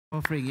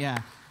Offering, yeah.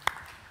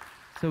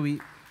 So we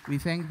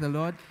thank the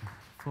Lord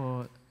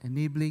for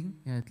enabling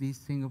at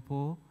least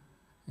Singapore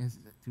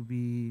to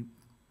be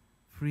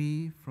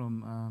free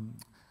from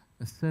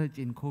a surge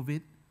in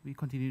COVID. We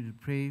continue to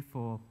pray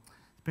for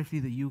especially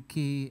the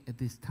UK at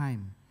this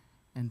time.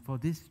 And for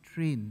this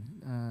strain,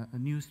 a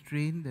new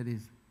strain that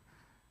is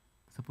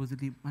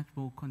supposedly much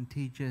more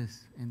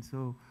contagious. And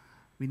so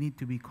we need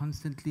to be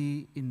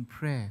constantly in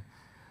prayer.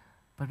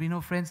 But we know,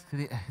 friends,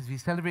 today, as we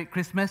celebrate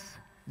Christmas,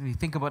 we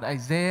think about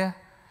Isaiah,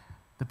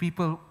 the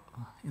people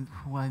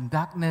who are in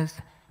darkness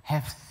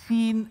have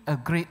seen a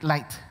great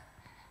light.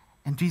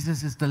 And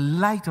Jesus is the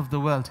light of the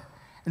world.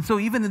 And so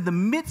even in the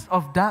midst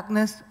of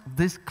darkness,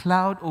 this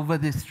cloud over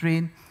this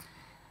strain,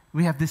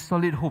 we have this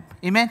solid hope.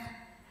 Amen?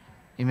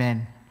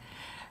 Amen.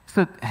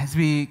 So as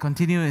we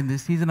continue in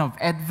this season of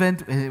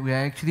Advent, we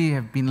actually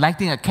have been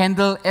lighting a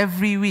candle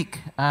every week.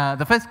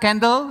 The first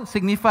candle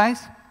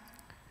signifies,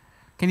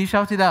 can you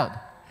shout it out?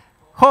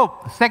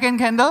 Hope. Second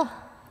candle?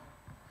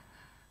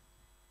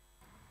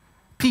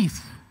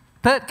 Peace.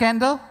 Third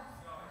candle?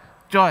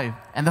 Joy.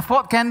 And the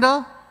fourth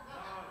candle?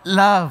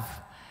 Love.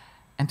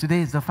 And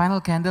today is the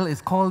final candle.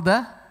 It's called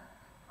the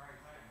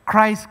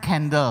Christ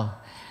candle.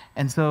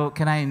 And so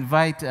can I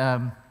invite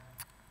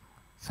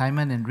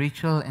Simon and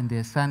Rachel and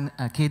their son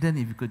Caden,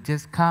 if you could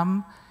just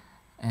come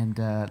and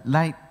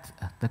light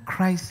the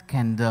Christ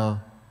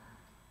candle.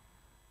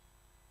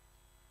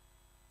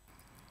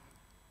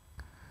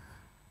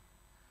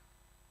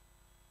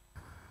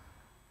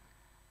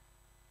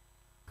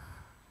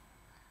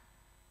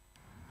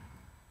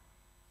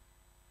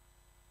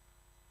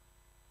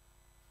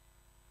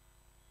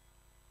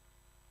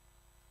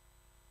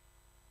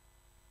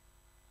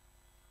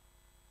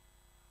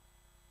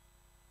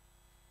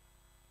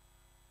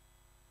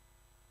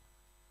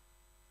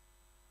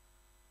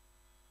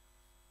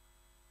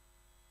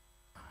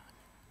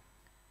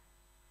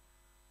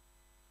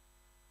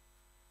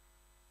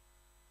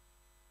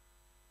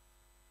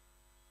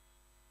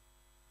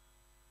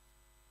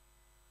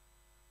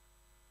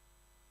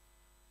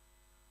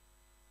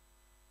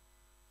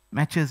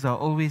 Matches are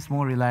always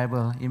more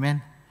reliable.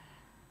 Amen?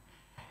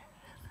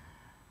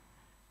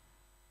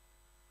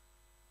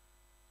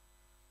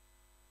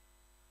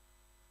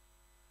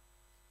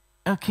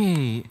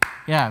 Okay.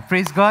 Yeah,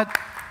 praise God.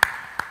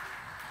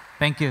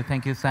 Thank you,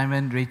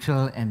 Simon,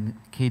 Rachel, and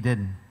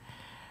Caden.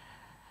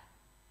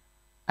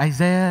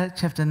 Isaiah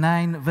chapter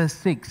 9, verse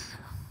 6.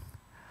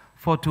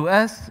 For to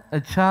us a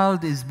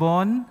child is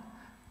born,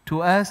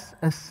 to us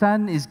a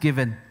son is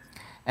given,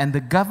 and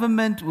the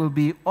government will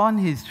be on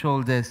his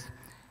shoulders,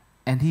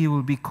 and he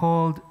will be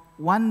called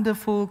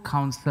Wonderful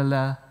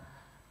Counselor,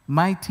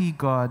 Mighty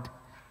God,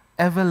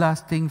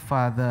 Everlasting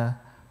Father,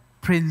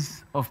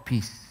 Prince of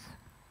Peace.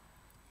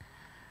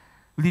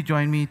 Will you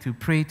join me to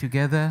pray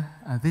together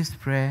this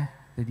prayer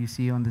that you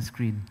see on the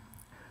screen?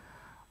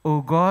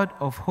 O God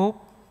of hope,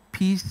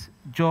 peace,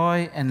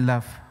 joy, and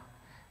love,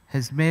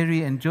 as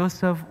Mary and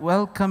Joseph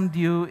welcomed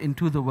you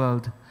into the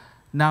world,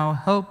 now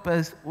help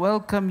us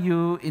welcome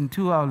you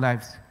into our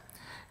lives.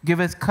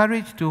 Give us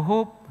courage to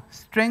hope,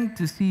 strength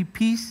to see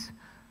peace,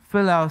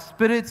 fill our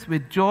spirits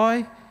with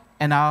joy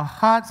and our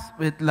hearts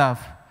with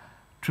love.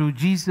 Through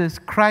Jesus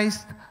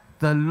Christ,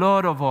 the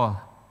Lord of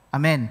all.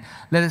 Amen.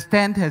 Let us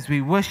stand as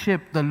we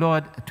worship the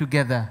Lord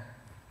together.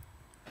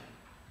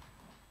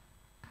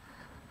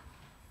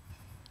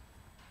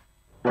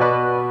 He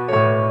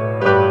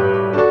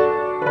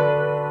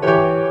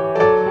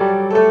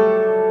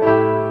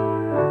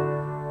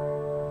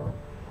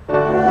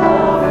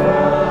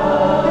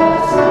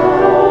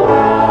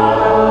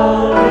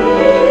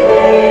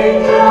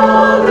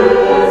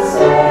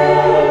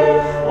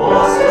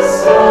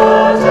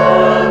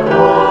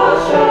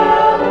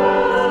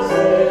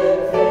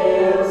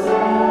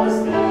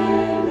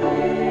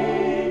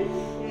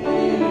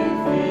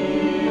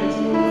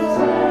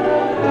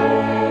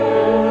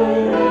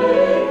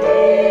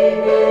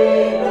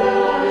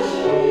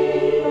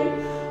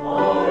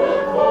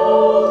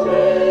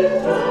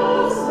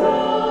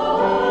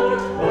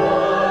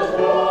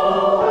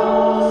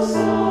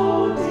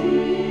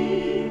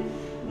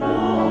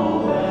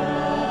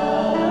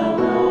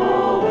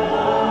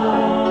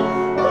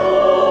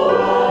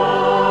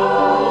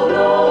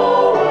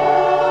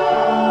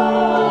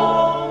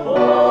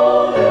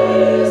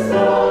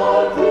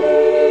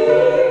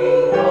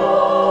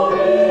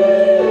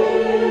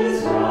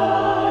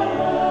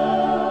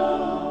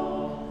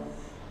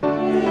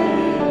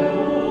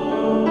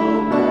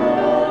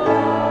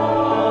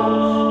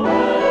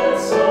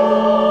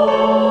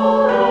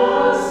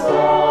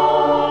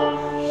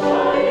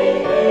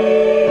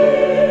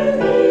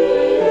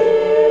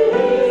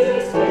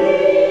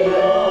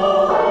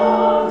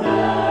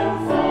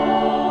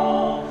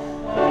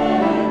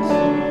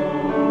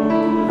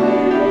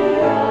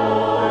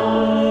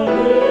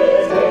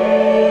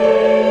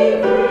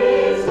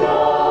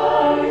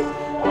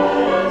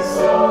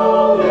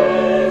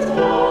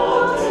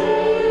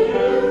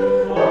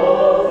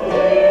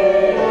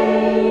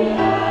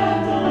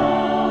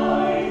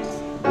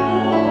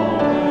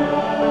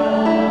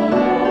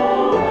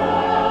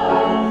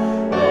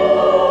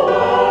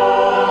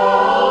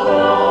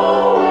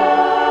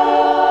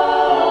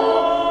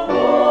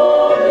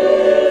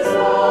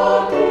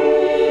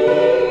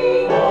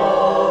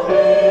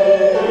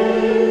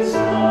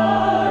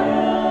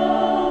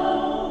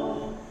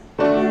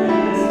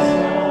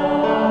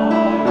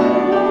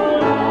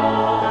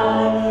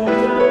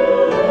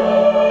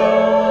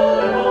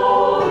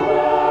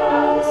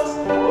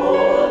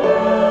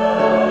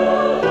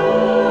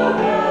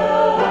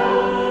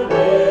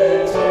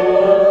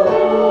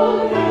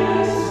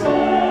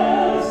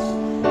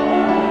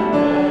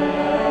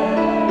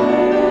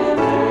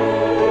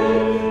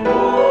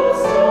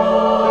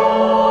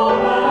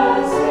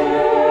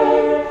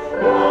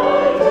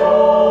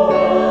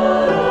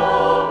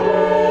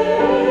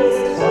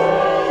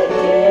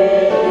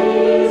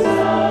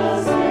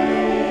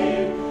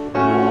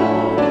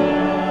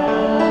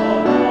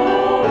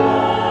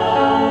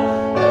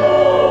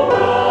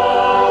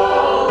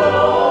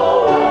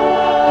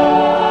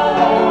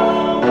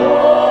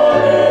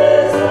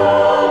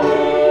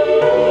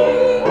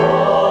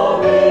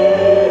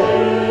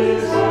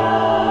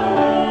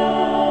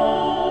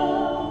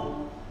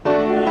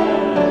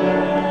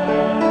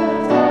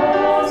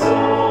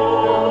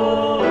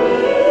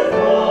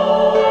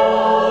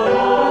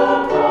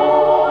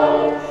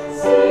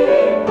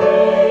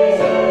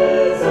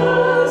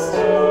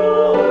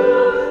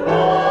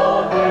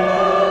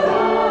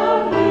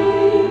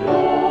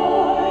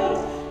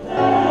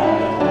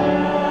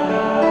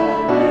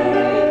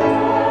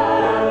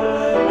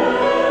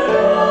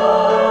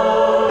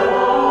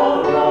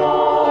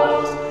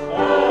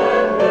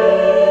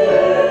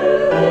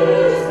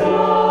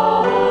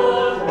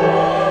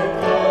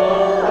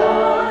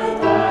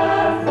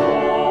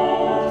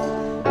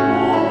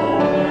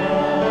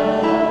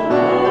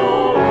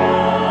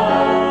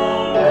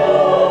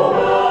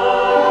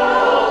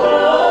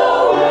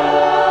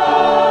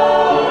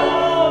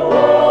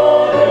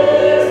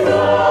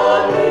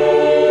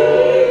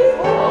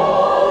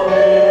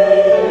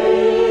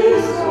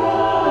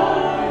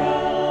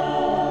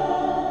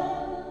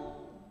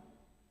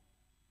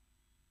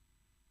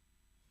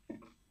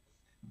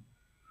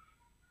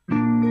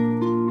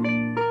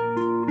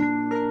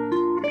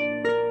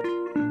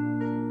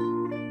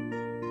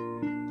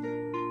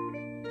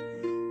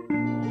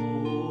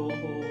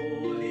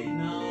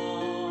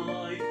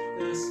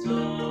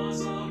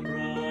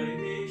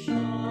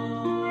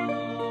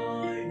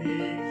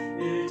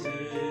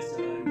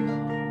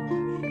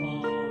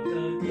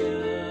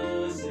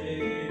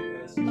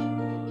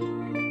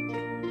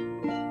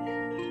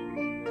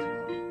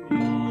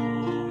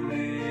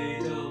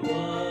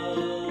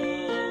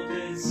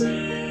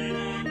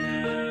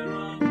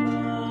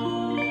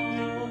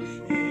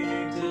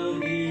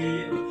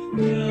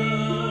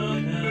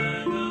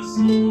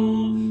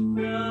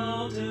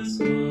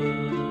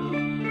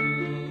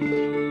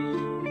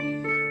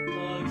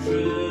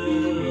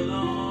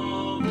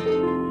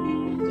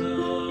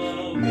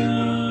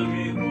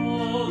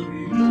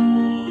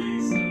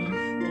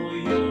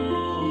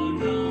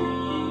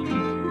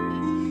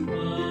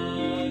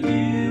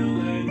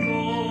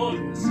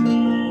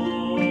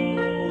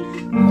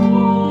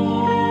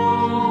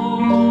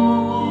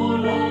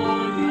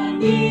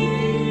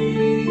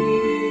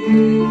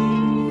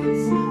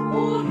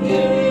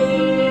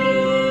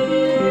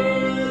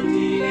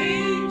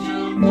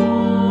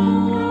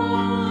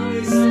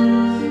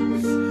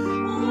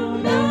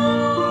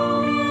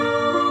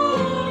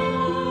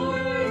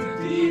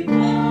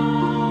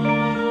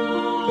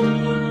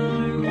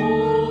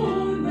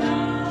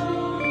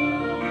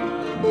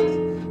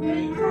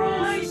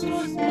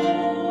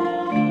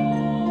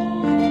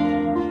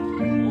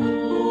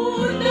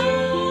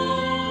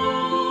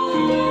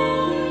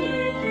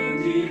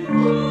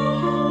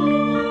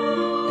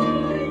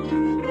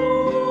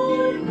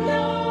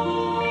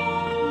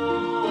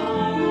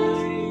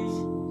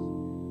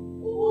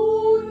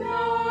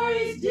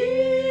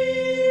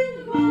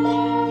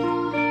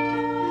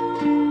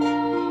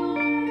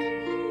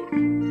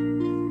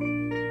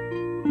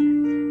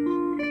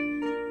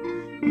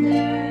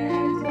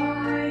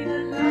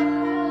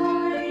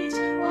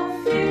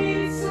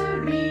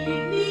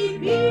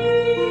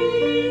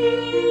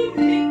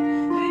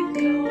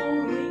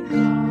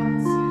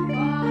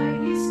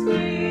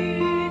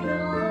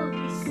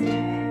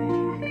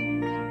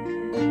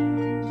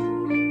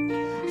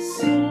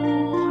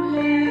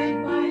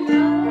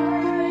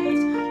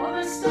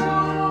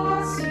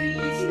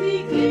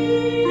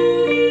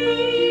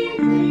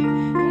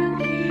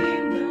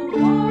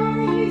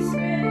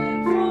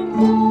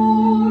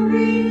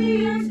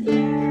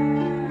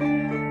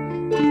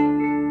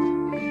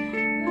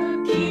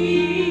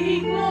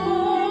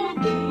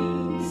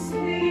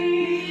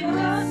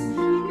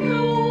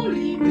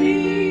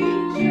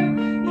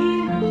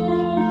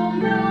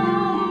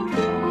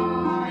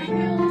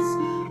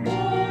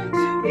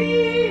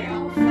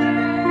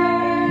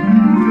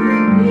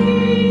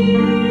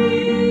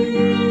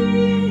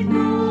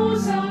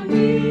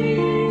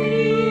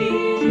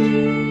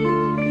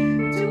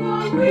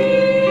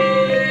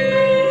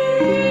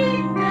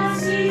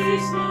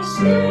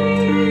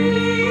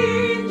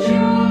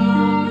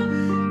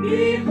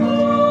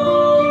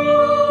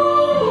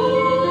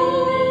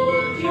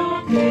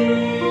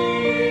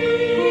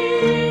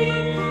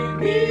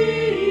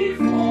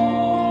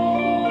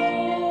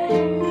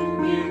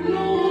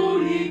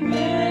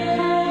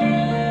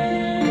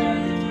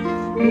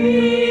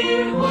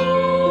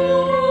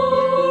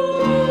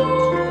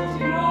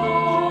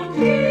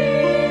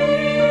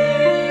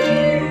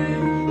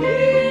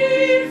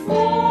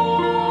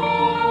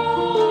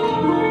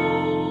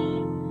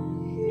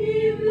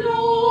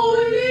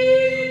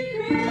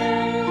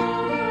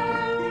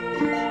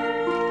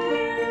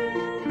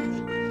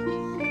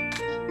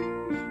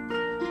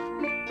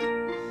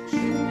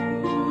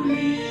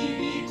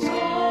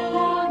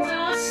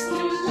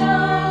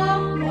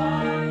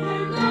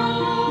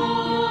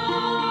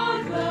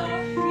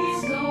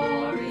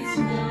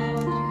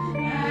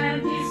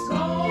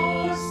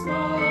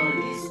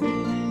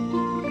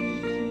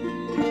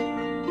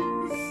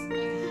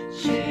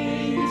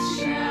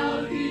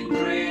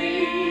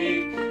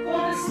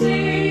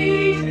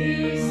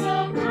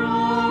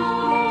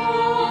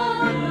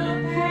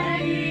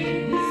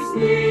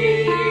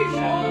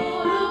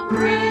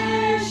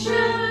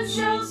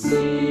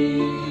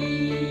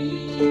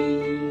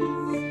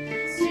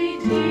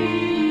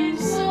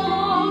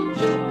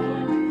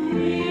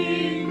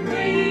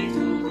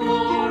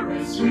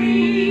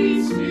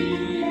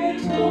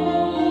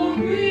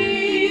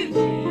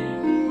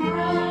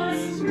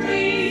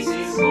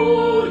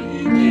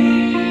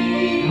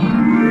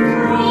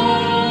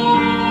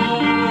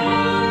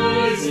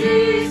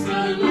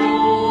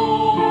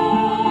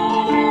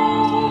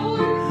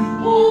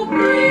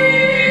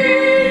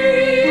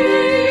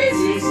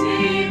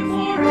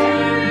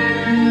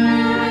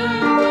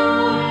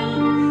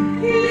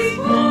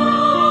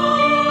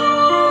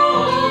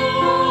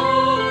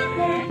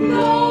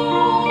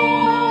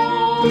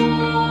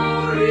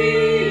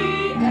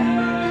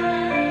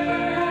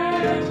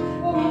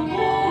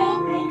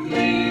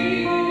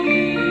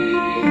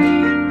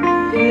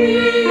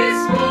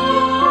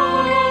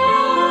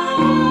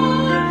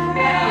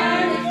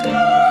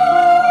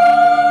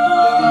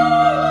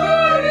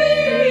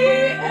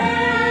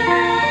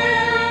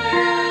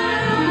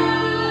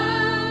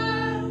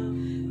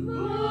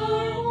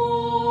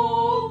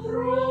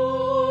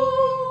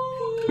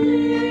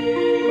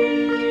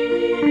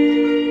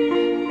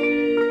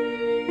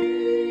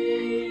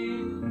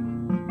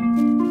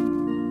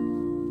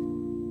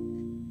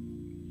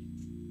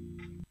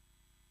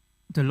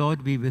The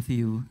Lord be with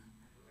you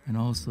and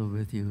also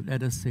with you.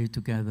 Let us say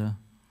together,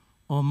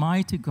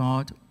 Almighty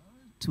God,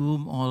 to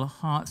whom all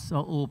hearts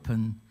are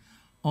open,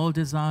 all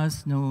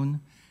desires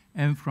known,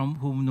 and from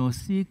whom no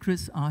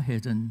secrets are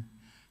hidden,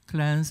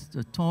 cleanse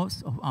the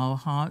thoughts of our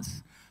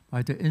hearts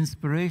by the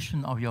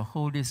inspiration of your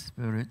Holy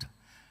Spirit,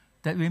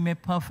 that we may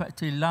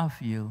perfectly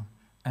love you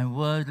and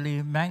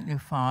worthily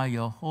magnify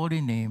your holy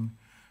name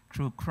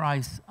through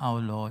Christ our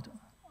Lord.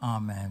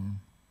 Amen.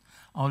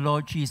 Our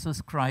Lord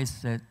Jesus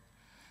Christ said,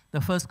 the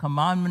first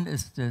commandment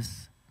is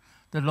this: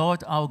 the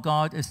Lord our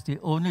God is the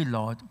only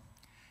Lord.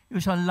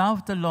 You shall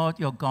love the Lord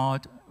your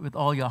God with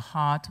all your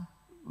heart,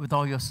 with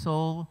all your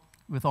soul,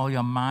 with all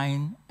your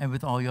mind, and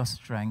with all your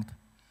strength.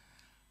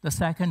 The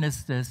second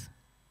is this: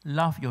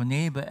 love your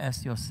neighbor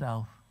as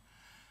yourself.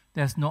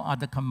 There's no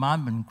other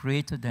commandment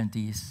greater than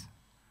these.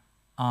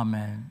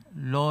 Amen.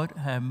 Lord,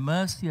 have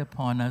mercy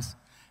upon us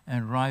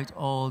and write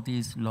all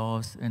these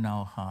laws in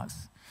our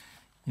hearts.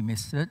 You may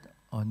sit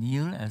or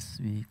kneel as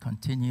we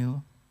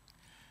continue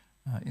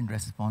in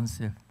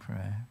responsive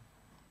prayer.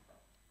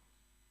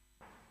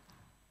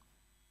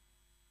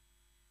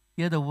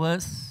 Hear the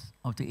words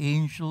of the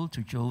angel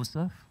to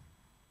Joseph.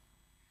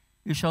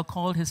 You shall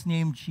call his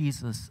name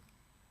Jesus,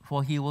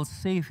 for he will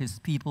save his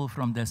people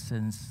from their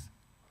sins.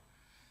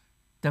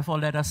 Therefore,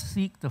 let us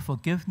seek the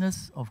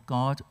forgiveness of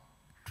God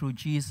through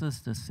Jesus,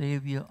 the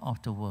Savior of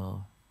the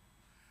world.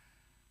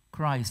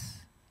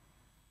 Christ,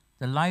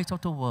 the light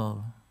of the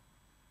world,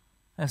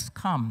 has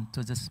come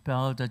to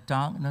dispel the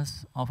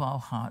darkness of our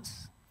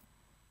hearts.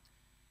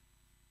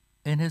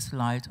 In his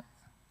light,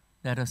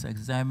 let us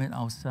examine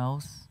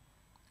ourselves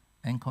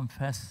and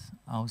confess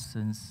our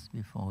sins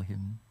before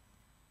him.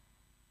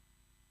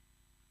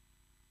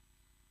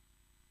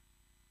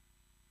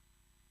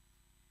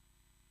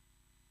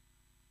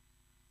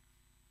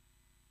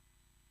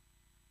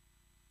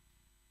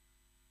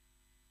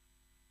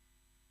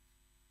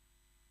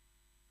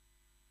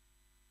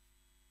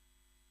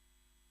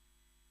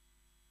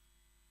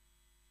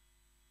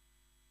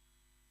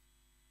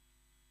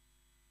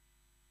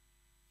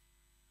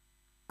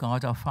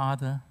 God our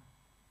Father,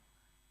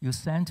 you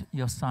sent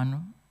your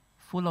Son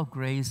full of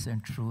grace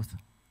and truth.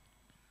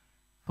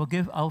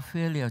 Forgive our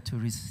failure to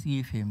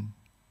receive him.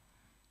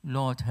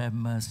 Lord, have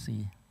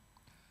mercy.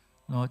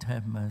 Lord,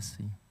 have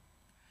mercy.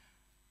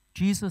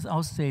 Jesus,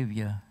 our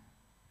Savior,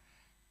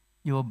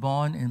 you were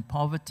born in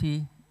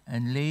poverty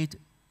and laid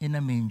in a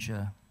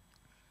manger.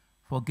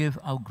 Forgive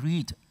our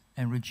greed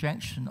and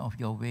rejection of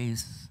your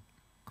ways.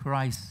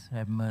 Christ,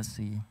 have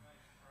mercy.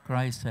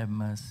 Christ, have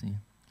mercy.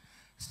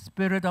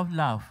 Spirit of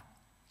love,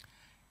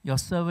 your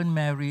servant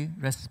Mary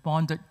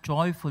responded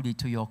joyfully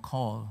to your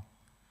call.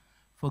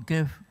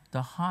 Forgive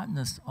the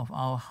hardness of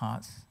our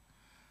hearts.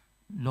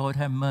 Lord,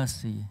 have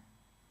mercy.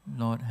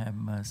 Lord, have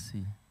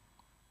mercy.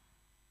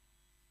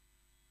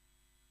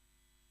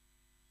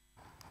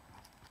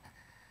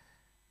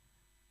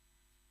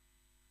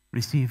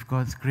 Receive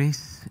God's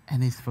grace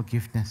and His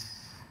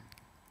forgiveness.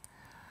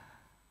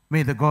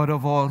 May the God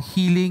of all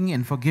healing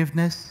and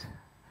forgiveness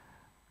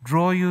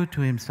draw you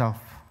to Himself,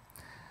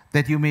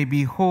 that you may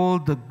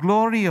behold the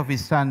glory of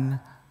His Son,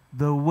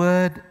 the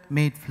Word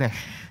made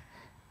flesh,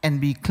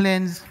 and be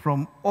cleansed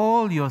from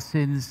all your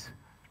sins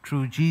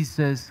through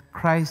Jesus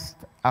Christ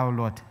our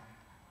Lord.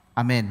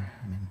 Amen.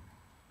 Amen.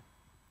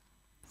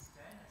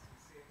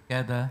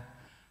 Together,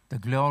 the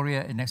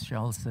Gloria in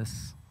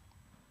Excelsis.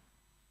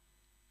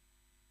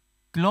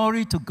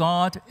 Glory to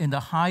God in the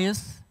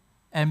highest,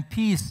 and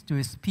peace to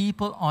His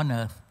people on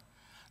earth.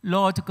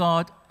 Lord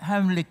God,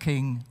 Heavenly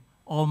King,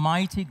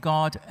 Almighty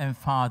God and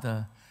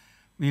Father,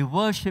 we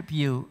worship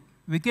You,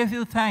 we give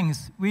You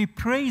thanks, we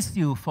praise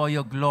You for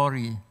Your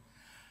glory.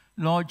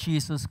 Lord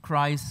Jesus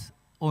Christ,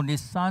 only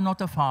Son of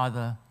the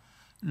Father,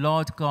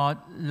 Lord God,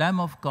 Lamb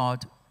of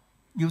God,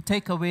 You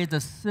take away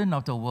the sin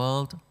of the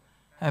world,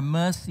 have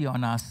mercy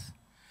on us.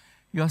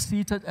 You are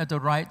seated at the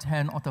right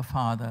hand of the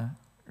Father.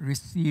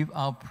 Receive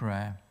our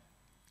prayer.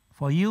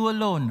 For You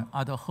alone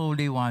are the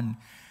Holy One.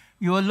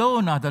 You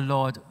alone are the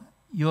Lord.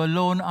 You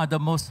alone are the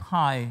Most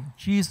High,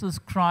 Jesus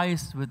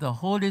Christ with the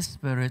Holy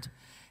Spirit,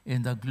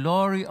 in the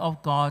glory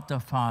of God the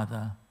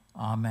Father.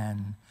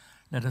 Amen.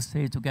 Let us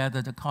say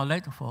together the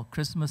collect for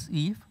Christmas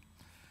Eve.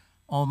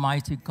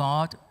 Almighty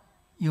God,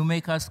 You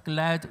make us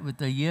glad with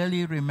the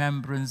yearly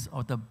remembrance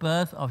of the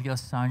birth of Your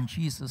Son,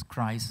 Jesus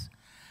Christ.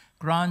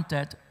 Grant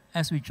that,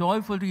 as we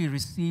joyfully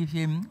receive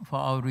Him for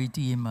our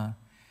Redeemer,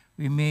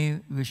 we may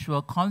with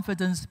sure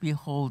confidence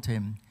behold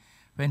Him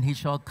when He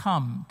shall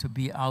come to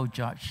be our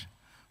judge,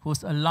 who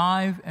is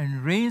alive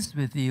and reigns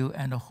with You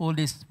and the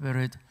Holy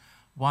Spirit,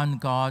 one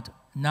God,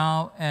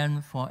 now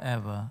and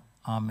forever.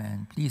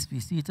 Amen. Please be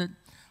seated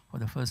for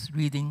the first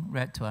reading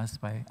read to us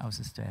by our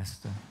Sister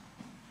Esther.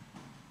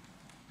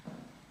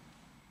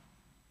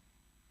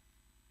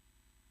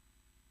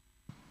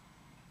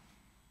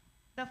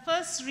 The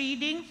first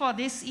reading for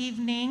this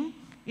evening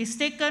is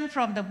taken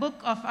from the book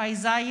of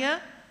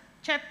Isaiah,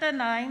 chapter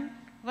 9,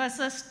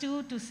 verses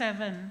 2 to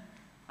 7.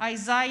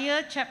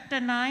 Isaiah chapter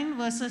 9,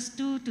 verses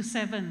 2 to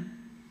 7.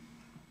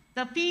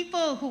 The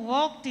people who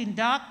walked in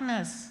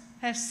darkness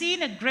have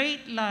seen a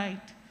great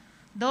light.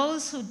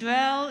 Those who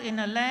dwell in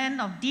a land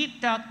of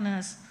deep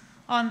darkness,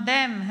 on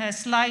them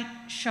has light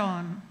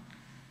shone.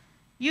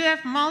 You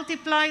have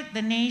multiplied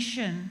the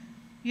nation.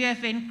 You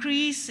have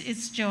increased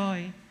its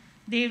joy.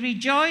 They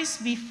rejoice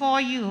before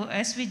You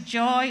as with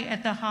joy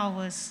at the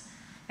harvest,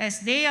 as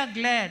they are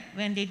glad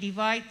when they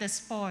divide the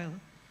spoil.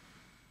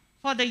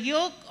 For the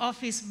yoke of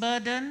His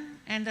burden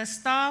and the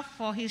staff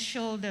for His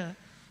shoulder,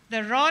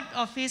 the rod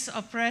of His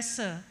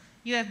oppressor,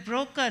 You have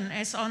broken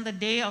as on the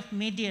day of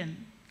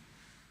Midian.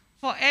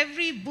 For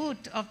every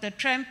boot of the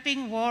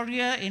tramping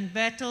warrior in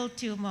battle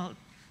tumult,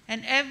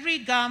 and every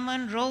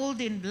garment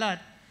rolled in blood,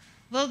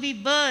 will be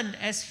burned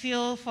as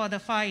fuel for the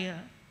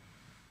fire.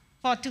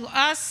 For to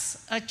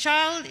us a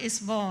child is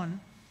born,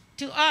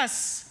 to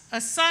us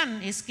a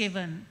son is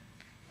given,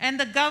 and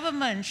the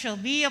government shall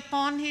be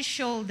upon His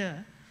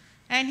shoulder,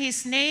 and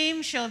His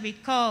name shall be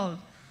called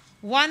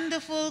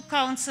Wonderful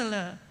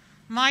Counselor,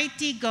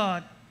 Mighty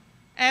God,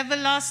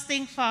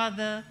 Everlasting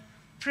Father,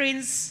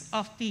 Prince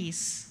of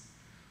Peace.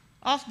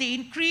 Of the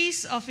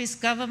increase of His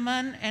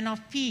government and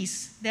of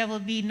peace there will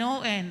be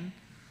no end,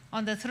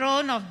 on the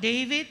throne of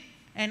David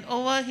and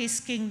over His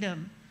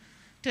kingdom,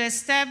 to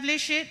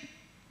establish it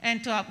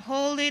and to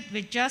uphold it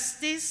with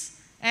justice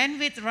and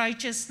with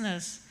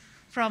righteousness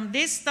from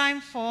this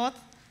time forth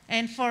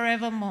and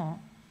forevermore.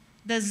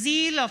 The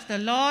zeal of the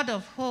Lord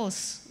of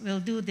hosts will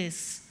do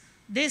this.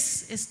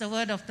 This is the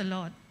word of the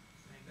Lord.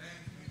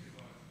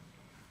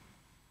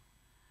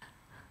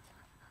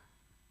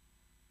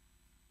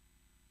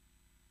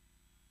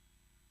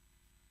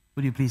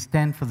 Would you please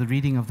stand for the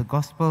reading of the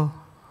Gospel?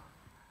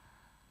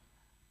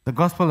 The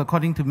Gospel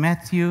according to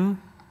Matthew,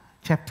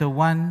 chapter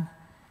 1,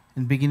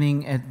 and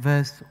beginning at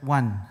verse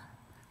 1.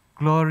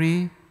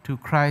 Glory to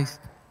Christ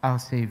our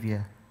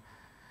Savior.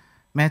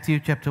 Matthew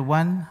chapter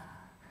 1,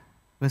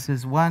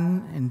 verses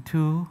 1 and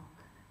 2,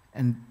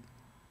 and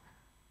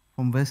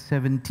from verse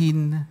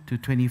 17 to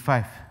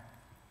 25.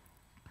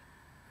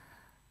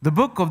 The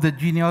book of the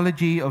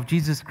genealogy of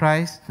Jesus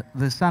Christ,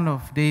 the son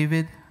of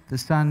David, the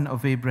son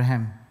of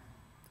Abraham.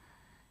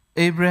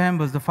 Abraham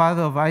was the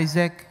father of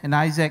Isaac, and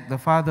Isaac the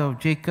father of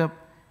Jacob,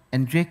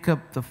 and Jacob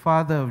the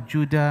father of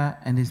Judah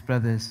and his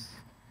brothers.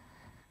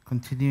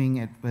 Continuing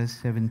at verse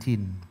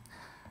 17.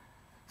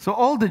 So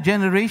all the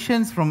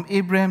generations from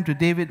Abraham to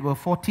David were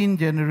 14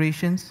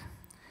 generations,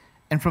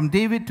 and from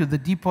David to the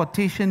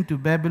deportation to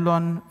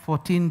Babylon,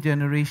 14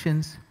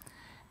 generations,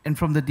 and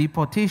from the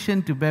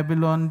deportation to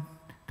Babylon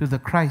to the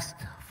Christ,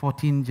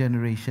 14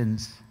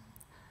 generations.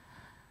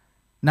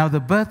 Now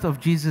the birth of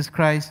Jesus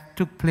Christ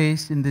took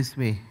place in this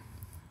way.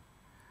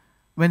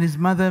 When his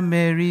mother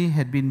Mary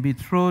had been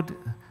betrothed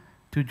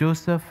to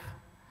Joseph,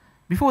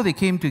 before they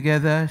came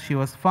together, she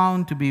was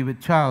found to be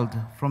with child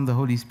from the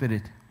Holy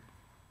Spirit.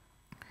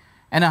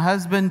 And her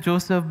husband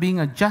Joseph, being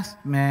a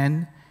just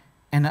man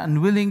and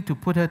unwilling to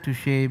put her to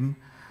shame,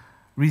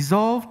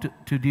 resolved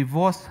to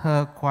divorce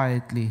her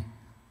quietly.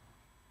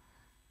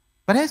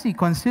 But as he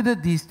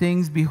considered these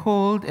things,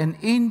 behold, an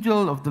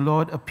angel of the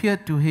Lord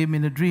appeared to him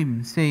in a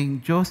dream,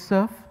 saying,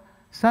 Joseph,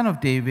 son of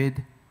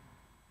David,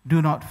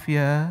 do not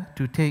fear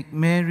to take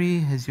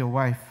Mary as your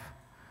wife,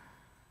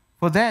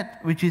 for that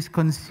which is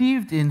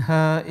conceived in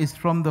her is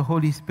from the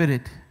Holy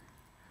Spirit.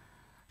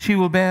 She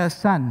will bear a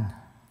son,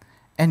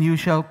 and you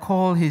shall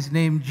call his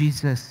name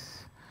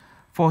Jesus,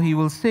 for he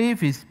will save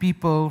his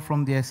people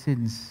from their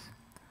sins.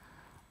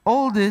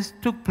 All this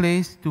took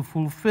place to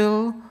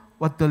fulfill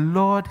what the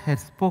Lord had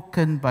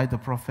spoken by the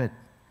prophet.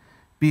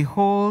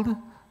 Behold,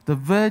 the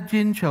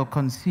virgin shall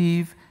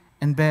conceive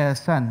and bear a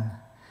son,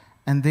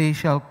 and they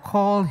shall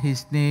call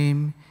his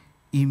name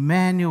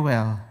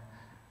Emmanuel,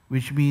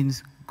 which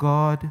means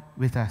God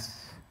with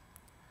us.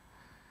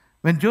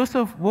 When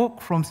Joseph woke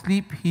from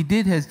sleep, he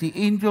did as the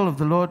angel of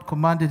the Lord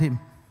commanded him.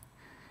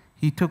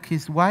 He took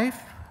his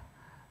wife,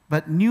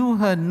 but knew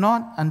her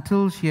not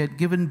until she had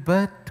given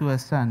birth to a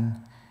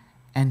son,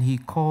 and he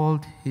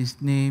called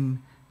his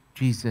name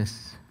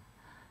Jesus.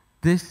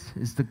 This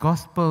is the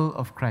gospel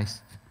of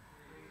Christ.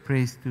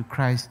 Praise to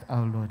Christ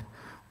our Lord.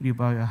 Will you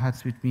bow your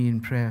hearts with me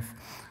in prayer?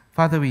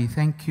 Father, we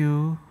thank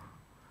you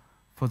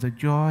for the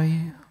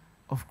joy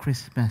of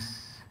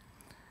Christmas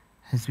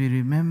as we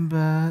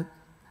remember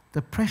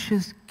the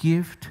precious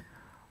gift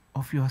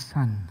of your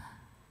Son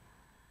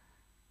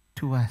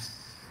to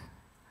us,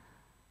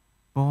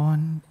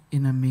 born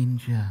in a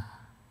manger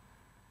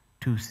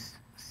to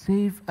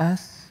save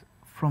us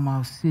from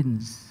our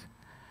sins.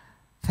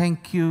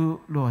 Thank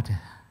you, Lord.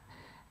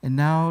 And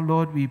now,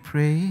 Lord, we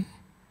pray,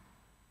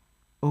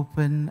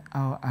 open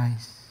our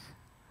eyes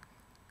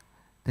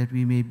that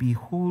we may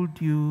behold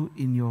you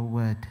in your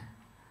word,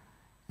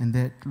 and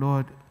that,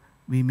 Lord,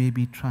 we may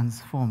be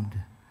transformed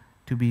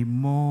to be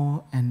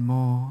more and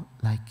more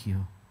like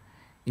you.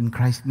 In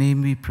Christ's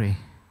name we pray.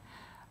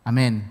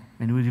 Amen.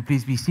 And would you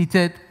please be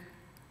seated?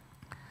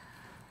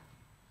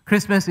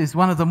 Christmas is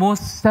one of the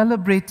most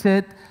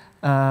celebrated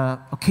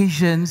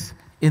occasions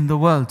in the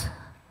world.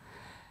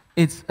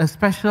 It's a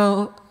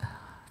special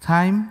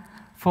time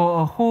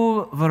for a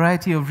whole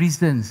variety of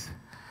reasons.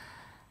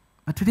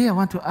 But today I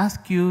want to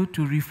ask you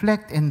to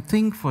reflect and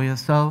think for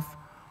yourself,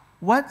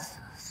 what's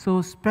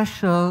so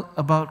special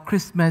about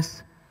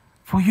Christmas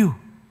for you?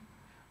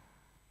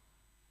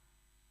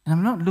 And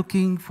I'm not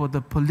looking for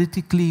the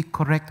politically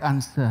correct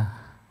answer.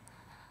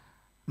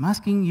 I'm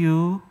asking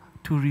you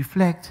to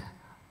reflect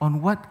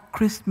on what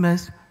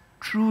Christmas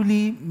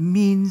truly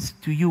means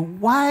to you.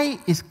 Why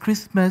is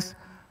Christmas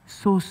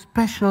so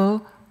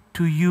special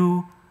to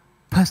you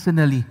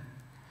personally?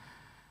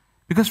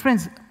 Because,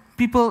 friends,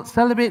 people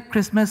celebrate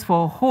Christmas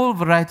for a whole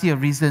variety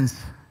of reasons.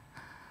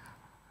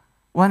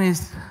 One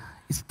is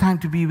it's time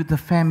to be with the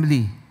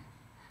family,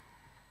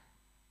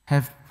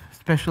 have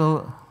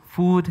special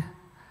food,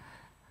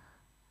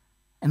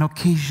 an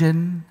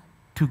occasion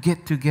to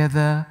get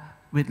together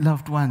with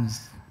loved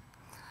ones.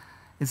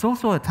 It's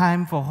also a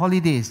time for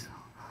holidays,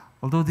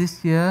 although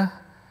this year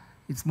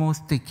it's more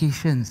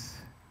staycations.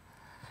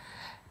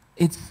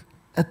 It's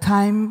a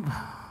time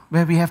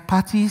where we have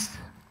parties,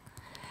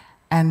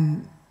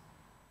 and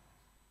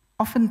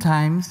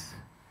oftentimes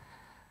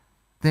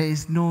there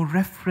is no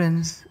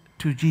reference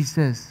to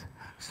Jesus.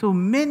 So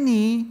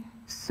many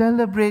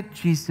celebrate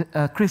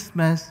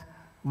Christmas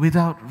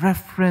without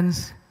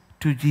reference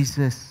to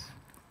Jesus.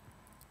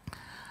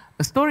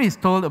 A story is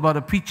told about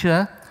a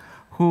preacher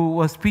who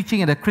was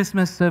preaching at a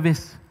Christmas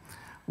service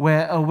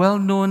where a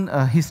well-known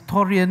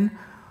historian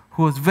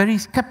who was very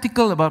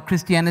skeptical about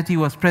Christianity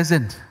was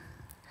present.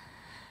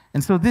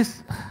 And so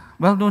this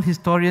well-known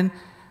historian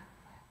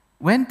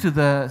went to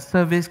the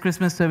service,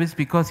 Christmas service,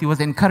 because he was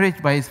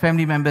encouraged by his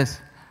family members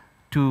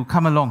to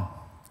come along.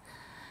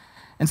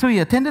 And so he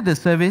attended the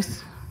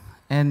service,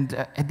 and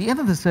at the end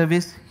of the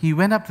service, he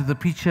went up to the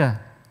preacher.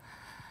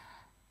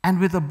 And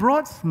with a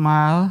broad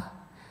smile,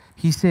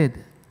 he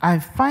said, "I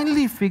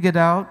finally figured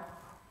out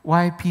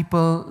why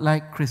people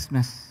like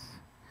Christmas.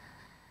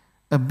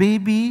 A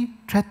baby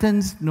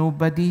threatens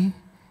nobody,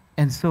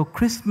 and so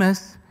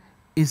Christmas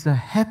is a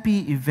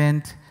happy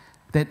event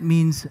that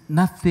means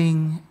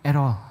nothing at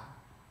all."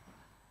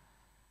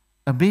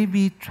 A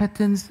baby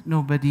threatens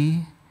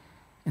nobody,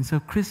 and so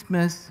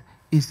Christmas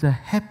is a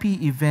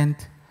happy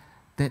event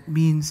that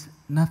means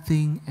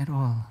nothing at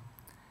all.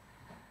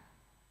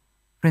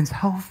 Friends,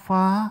 how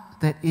far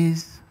that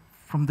is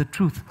from the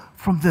truth,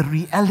 from the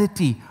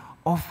reality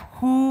of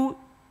who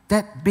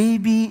that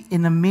baby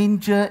in a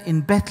manger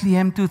in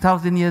Bethlehem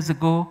 2,000 years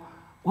ago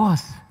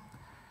was.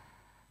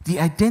 The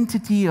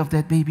identity of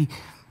that baby,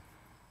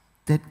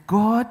 that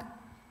God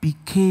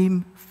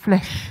became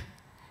flesh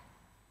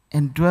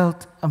and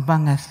dwelt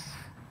among us.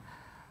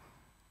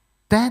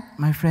 That,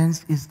 my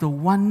friends, is the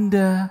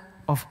wonder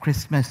of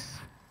Christmas.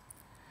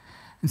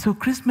 And so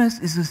Christmas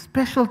is a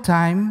special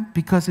time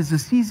because it's a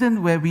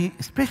season where we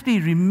especially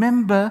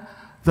remember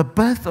the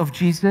birth of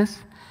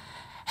Jesus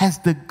as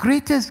the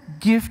greatest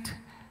gift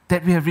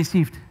that we have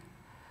received.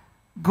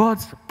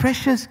 God's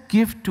precious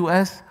gift to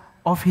us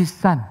of His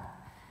Son.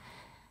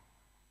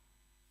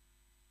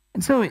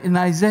 And so in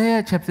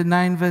Isaiah chapter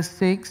 9, verse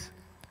 6,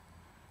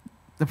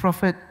 the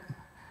prophet,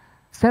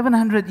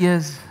 700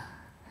 years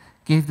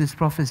gave this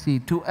prophecy.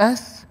 To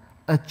us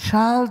a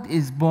child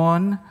is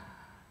born,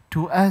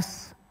 to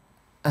us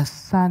a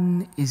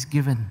son is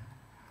given.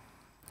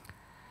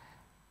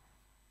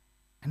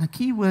 And a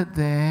key word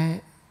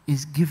there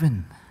is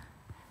given.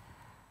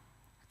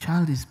 A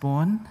child is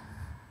born,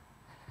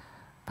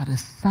 but a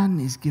son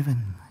is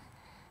given.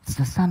 It's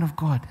the Son of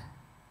God.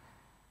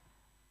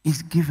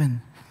 Is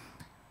given.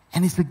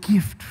 And it's a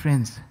gift,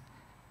 friends,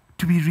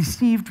 to be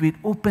received with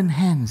open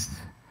hands,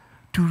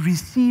 to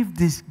receive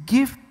this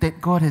gift that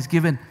God has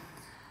given.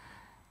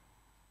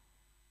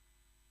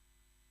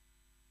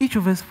 Each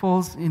of us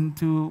falls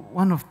into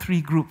one of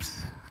three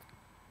groups.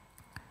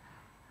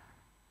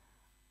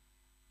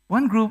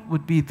 One group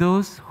would be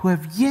those who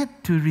have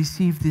yet to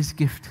receive this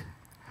gift.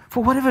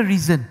 For whatever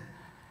reason.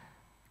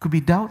 It could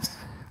be doubts,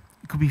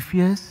 it could be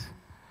fears.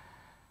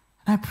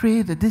 And I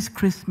pray that this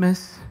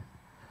Christmas,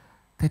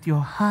 that your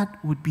heart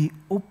would be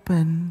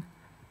open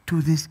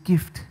to this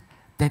gift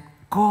that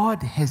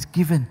God has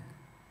given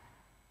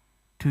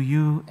to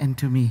you and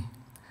to me.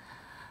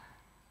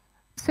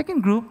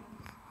 Second group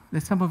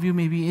that some of you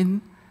may be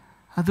in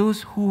are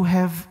those who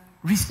have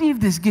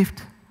received this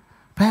gift,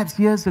 perhaps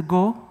years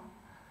ago,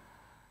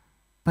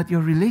 but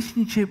your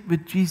relationship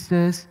with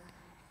Jesus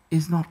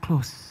is not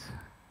close.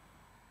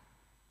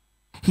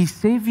 He's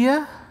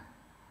Savior,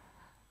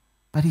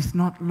 but He's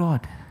not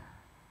Lord.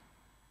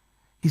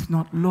 He's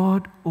not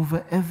Lord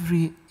over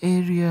every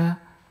area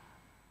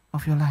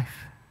of your life.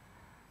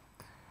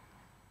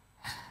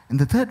 And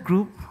the third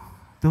group,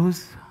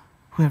 those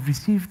who have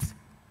received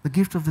the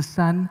gift of the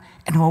Son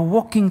and who are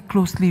walking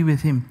closely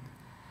with Him.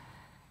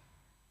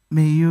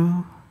 May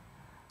you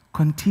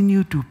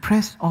continue to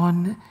press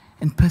on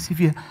and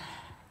persevere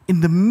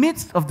in the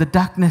midst of the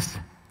darkness,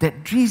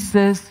 that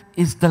Jesus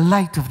is the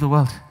light of the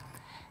world,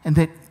 and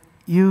that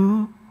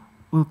you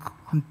will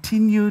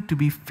continue to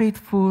be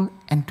faithful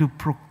and to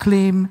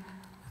proclaim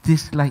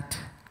this light.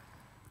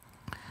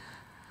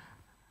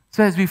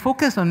 So as we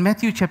focus on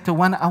Matthew chapter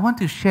 1, I want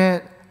to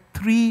share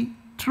 3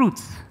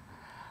 truths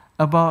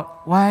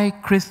about why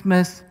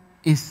Christmas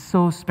is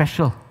so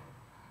special.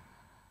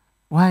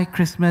 Why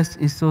Christmas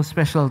is so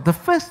special. The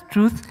first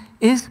truth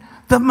is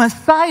the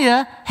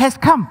Messiah has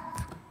come.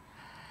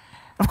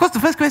 Of course,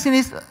 the first question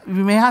is,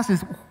 we may ask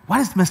is,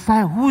 what is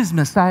Messiah? Who is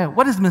Messiah?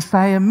 What does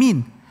Messiah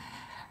mean?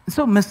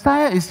 So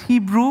Messiah is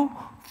Hebrew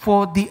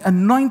for the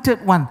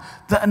anointed one,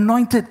 the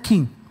anointed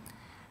king,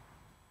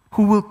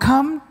 who will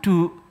come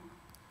to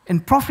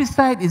and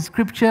prophesied in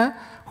Scripture,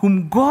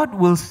 whom God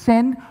will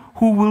send,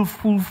 who will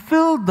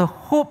fulfill the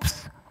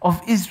hopes of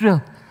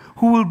Israel,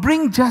 who will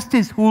bring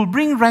justice, who will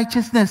bring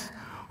righteousness,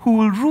 who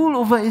will rule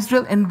over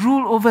Israel and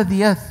rule over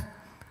the earth.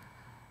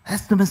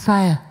 That's the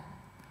Messiah.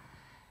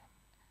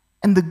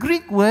 And the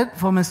Greek word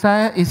for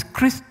Messiah is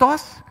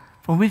Christos,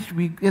 from which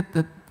we get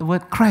the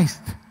word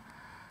Christ.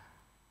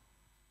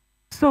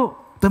 So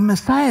the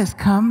Messiah has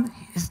come,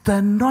 is the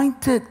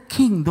anointed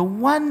king, the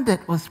one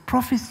that was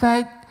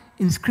prophesied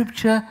in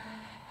Scripture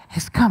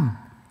has come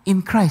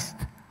in Christ.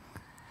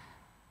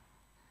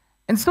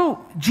 And so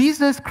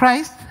Jesus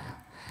Christ,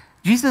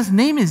 Jesus'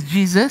 name is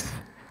Jesus.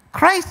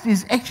 Christ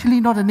is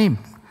actually not a name,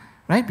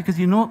 right? Because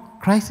you know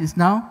Christ is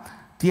now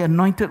the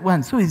anointed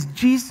one. So it's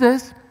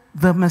Jesus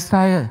the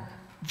Messiah,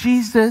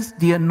 Jesus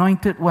the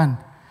anointed one,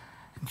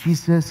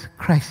 Jesus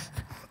Christ.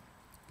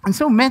 And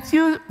so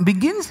Matthew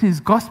begins his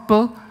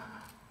gospel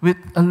with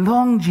a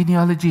long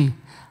genealogy.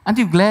 Aren't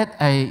you glad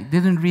I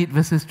didn't read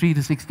verses 3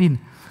 to 16?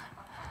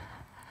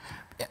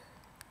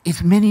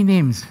 It's many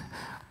names.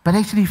 But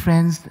actually,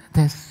 friends,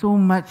 there's so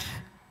much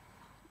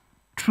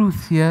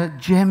truth here,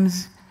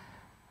 gems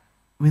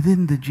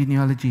within the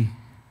genealogy.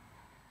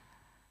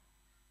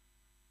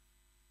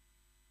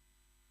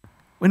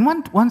 When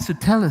one wants to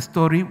tell a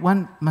story,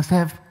 one must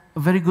have a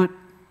very good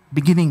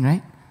beginning,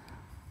 right?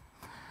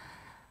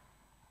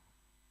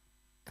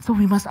 So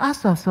we must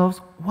ask ourselves,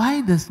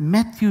 why does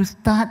Matthew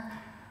start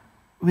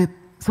with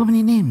so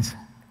many names?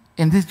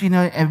 In this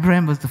genealogy,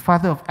 Abraham was the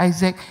father of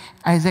Isaac,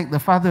 Isaac the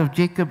father of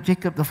Jacob,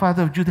 Jacob the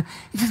father of Judah.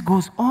 It just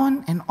goes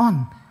on and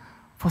on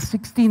for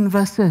 16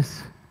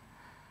 verses.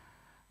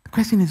 The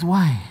question is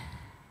why?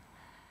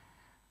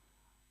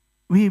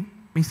 We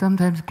may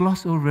sometimes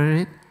gloss over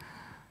it,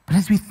 but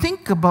as we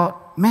think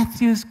about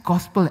Matthew's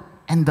gospel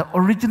and the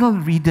original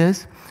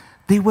readers,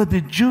 they were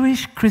the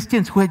Jewish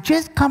Christians who had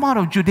just come out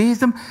of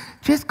Judaism,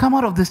 just come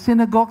out of the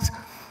synagogues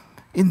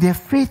in their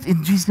faith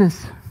in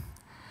Jesus.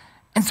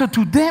 And so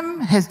to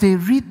them, as they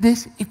read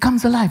this, it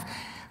comes alive.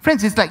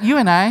 Friends, it's like you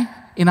and I,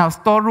 in our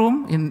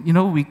storeroom,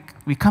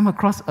 we come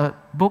across a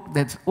book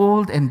that's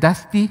old and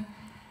dusty,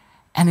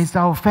 and it's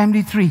our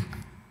family tree.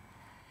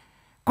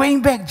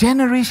 Going back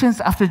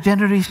generations after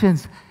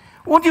generations.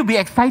 Won't you be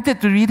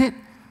excited to read it?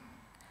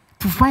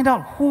 To find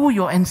out who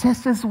your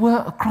ancestors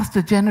were across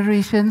the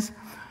generations,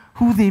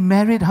 who they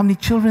married, how many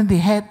children they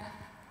had.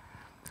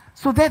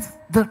 So that's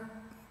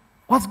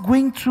what's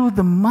going through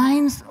the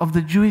minds of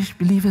the Jewish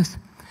believers.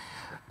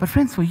 But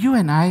friends, for you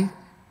and I,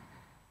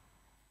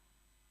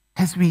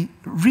 as we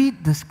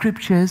read the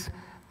scriptures,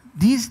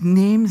 these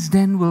names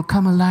then will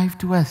come alive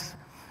to us.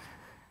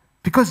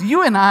 Because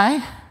you and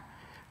I,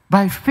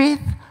 by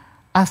faith,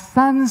 are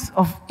sons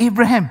of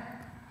Abraham.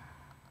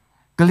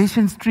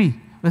 Galatians 3,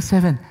 verse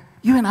 7.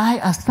 You and I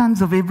are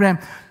sons of Abraham.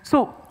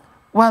 So,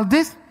 while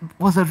this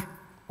was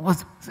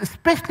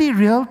especially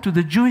real to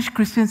the Jewish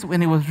Christians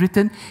when it was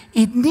written,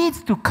 it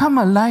needs to come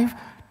alive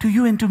to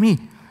you and to me.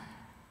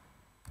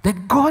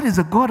 That God is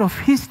a God of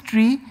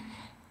history,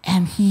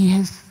 and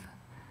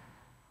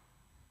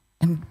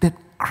that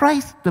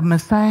Christ, the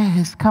Messiah,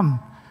 has come.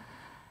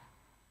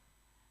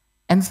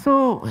 And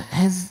so,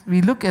 as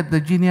we look at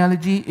the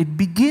genealogy, it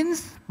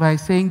begins by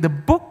saying the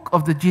book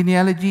of the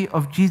genealogy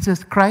of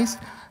Jesus Christ,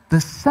 the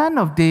son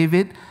of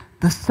David,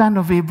 the son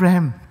of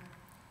Abraham.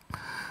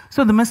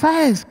 So the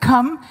Messiah has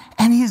come,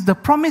 and he is the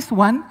promised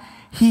one.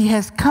 He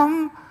has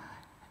come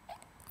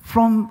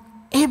from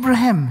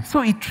Abraham.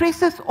 So it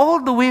traces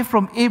all the way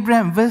from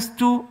Abraham, verse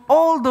 2,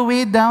 all the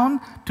way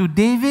down to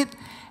David,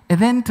 and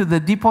then to the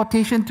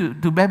deportation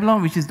to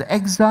Babylon, which is the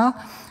exile,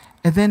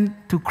 and then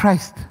to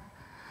Christ.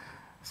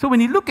 So when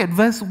you look at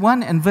verse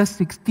 1 and verse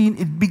 16,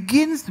 it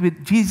begins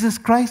with Jesus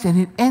Christ and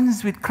it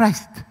ends with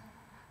Christ.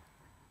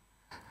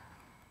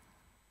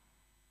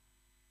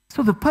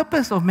 So the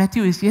purpose of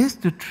Matthew is, yes,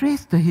 to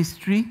trace the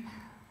history,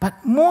 but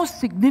most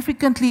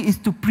significantly is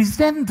to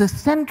present the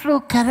central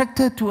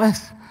character to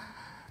us,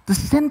 the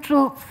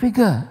central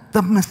figure,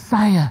 the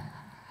Messiah.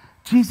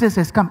 Jesus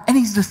has come, and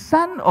he's the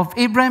son of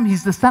Abraham,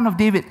 he's the son of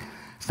David.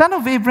 Son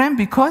of Abraham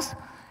because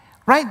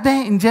right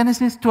there in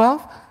Genesis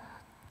 12,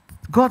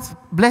 God's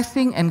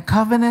blessing and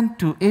covenant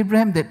to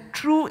Abraham that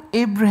through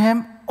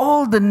Abraham,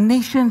 all the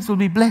nations will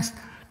be blessed.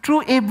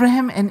 Through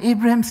Abraham and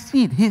Abraham's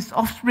seed, his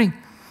offspring.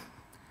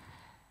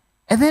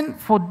 And then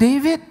for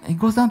David, it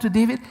goes down to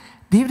David.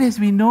 David, as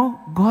we know,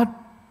 God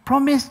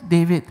promised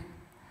David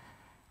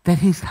that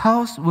his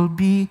house will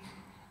be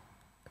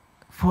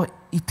for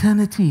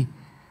eternity,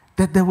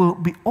 that there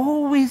will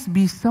always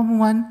be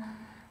someone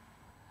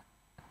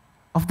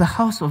of the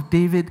house of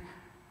David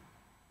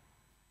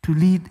to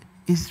lead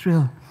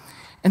Israel.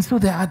 And so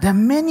there are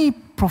many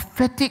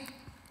prophetic,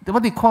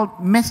 what they call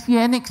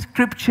messianic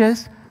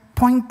scriptures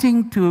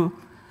pointing to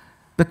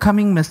the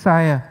coming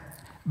Messiah,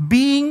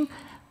 being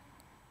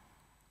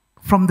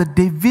from the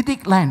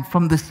Davidic line,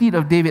 from the seed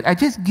of David. I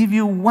just give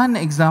you one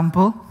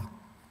example,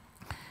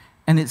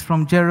 and it's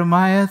from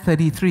Jeremiah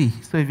 33.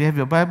 So if you have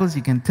your Bibles,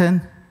 you can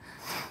turn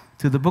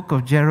to the book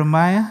of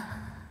Jeremiah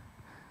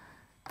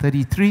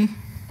 33,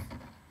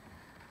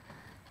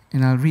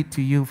 and I'll read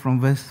to you from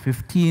verse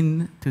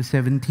 15 to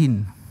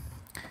 17.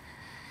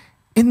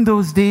 In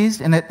those days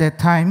and at that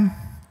time,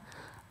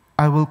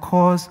 I will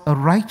cause a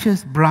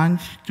righteous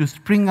branch to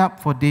spring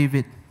up for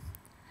David,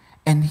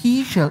 and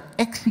he shall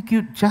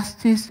execute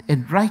justice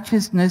and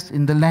righteousness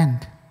in the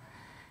land.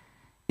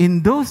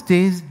 In those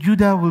days,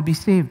 Judah will be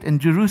saved, and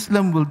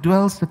Jerusalem will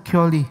dwell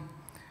securely.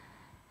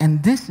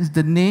 And this is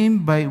the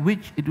name by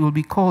which it will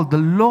be called: the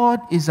Lord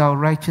is our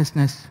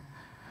righteousness.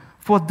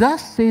 For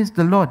thus says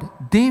the Lord,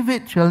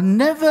 David shall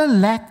never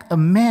lack a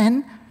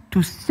man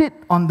to sit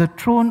on the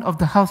throne of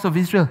the house of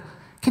Israel.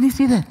 Can you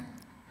see that?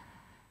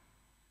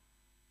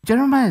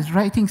 Jeremiah is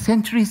writing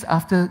centuries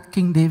after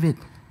King David.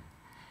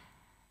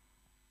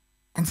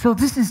 And so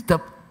this is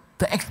the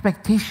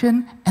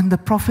expectation and the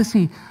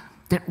prophecy,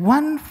 that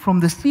one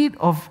from the seed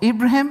of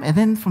Abraham and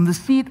then from the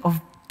seed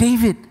of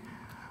David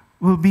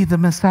will be the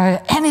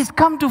Messiah. And it's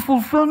come to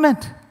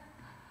fulfillment.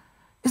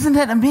 Isn't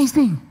that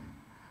amazing?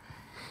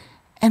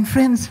 And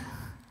friends,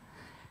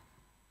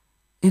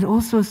 it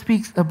also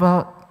speaks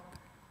about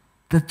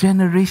the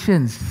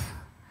generations.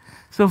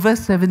 So verse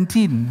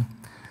 17.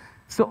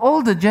 So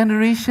all the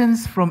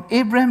generations from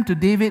Abraham to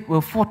David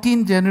were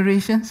 14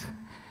 generations.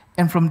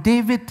 And from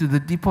David to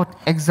the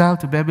exile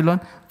to Babylon,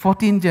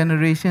 14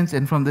 generations.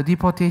 And from the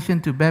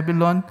deportation to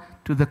Babylon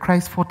to the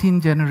Christ,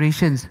 14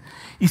 generations.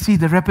 You see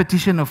the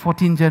repetition of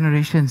 14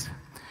 generations.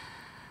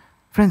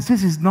 Friends,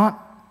 this is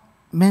not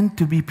meant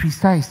to be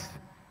precise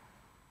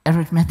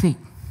arithmetic.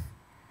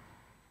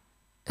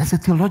 It's a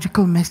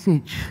theological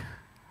message.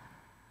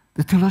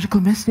 The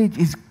theological message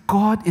is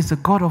God is a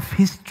God of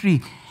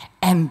history,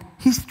 and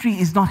history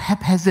is not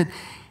haphazard.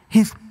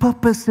 His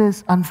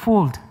purposes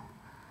unfold.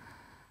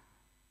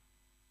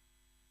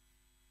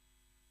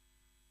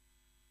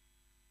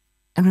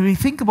 And when we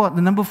think about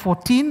the number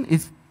 14,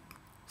 it's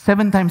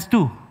 7 times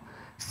 2.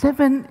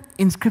 7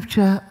 in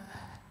Scripture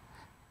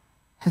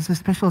has a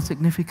special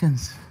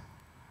significance.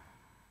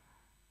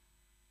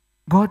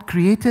 God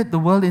created the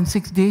world in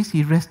 6 days.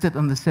 He rested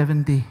on the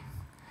 7th day.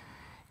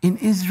 In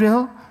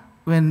Israel,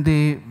 when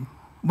they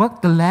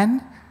worked the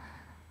land,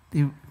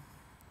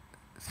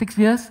 6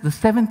 years, the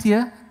 7th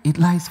year, it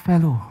lies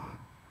fallow.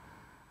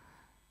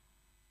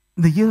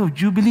 The year of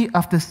Jubilee,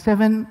 after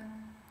 7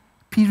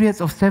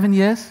 periods of 7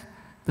 years,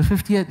 the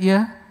 50th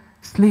year,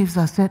 slaves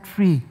are set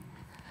free.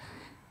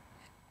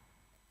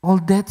 All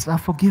debts are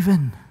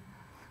forgiven.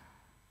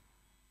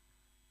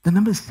 The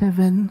number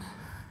 7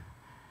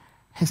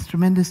 has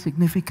tremendous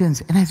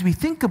significance. And as we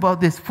think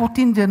about this,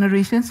 14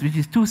 generations, which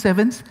is 2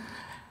 sevens,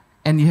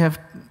 and you have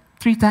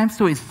 3 times,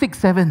 so it's 6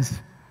 sevens.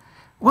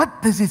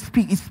 What does it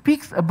speak? It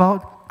speaks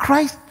about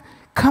Christ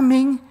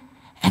coming,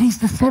 and he's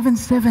the 7th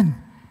seven.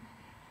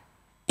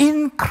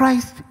 In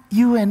Christ,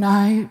 you and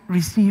I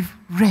receive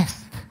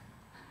rest.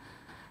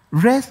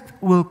 Rest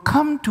will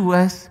come to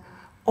us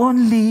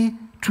only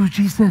through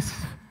Jesus.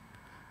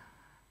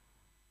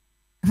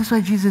 That's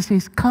why Jesus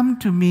says, "Come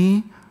to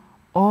me,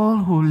 all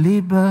who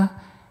labor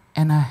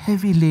and are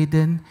heavy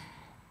laden,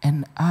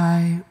 and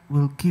I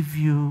will give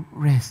you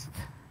rest."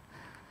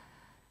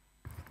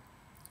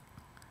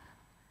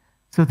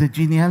 So the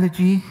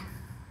genealogy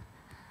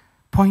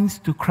points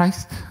to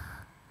Christ.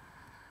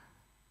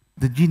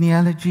 The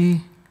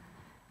genealogy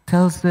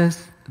tells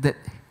us that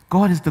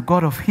God is the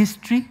God of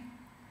history,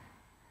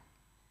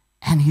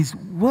 and he's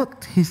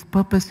worked his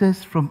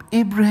purposes from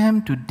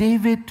Abraham to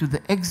David to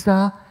the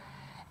exile,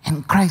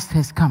 and Christ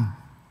has come.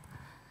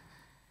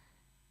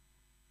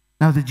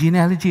 Now, the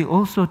genealogy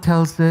also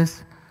tells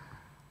us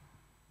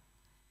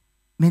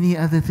many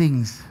other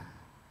things.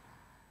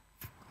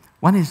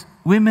 One is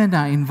women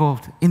are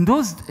involved. In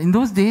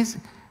those days,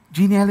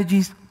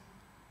 genealogies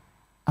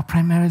are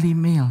primarily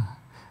male.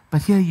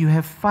 But here you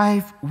have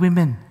 5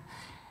 women.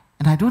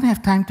 And I don't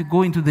have time to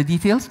go into the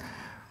details,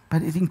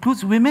 but it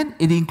includes women,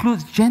 it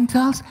includes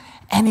Gentiles,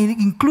 and it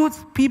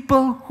includes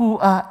people who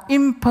are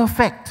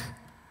imperfect.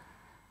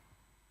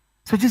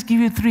 So just give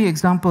you 3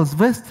 examples.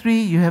 Verse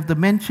 3, you have the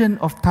mention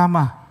of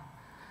Tamar.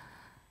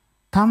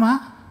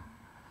 Tamar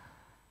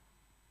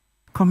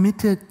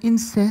committed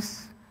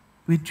incest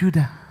with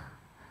Judah,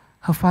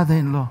 her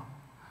father-in-law.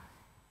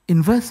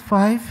 In verse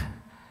 5,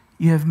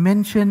 you have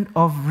mention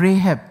of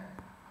Rahab,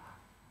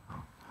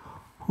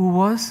 who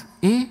was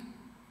a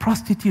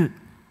prostitute,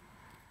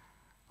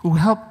 who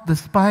helped the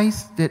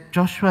spies that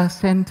Joshua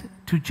sent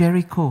to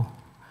Jericho.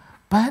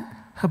 But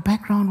her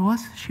background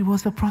was she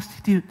was a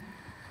prostitute.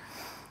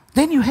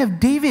 Then you have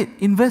David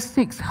in verse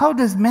 6. How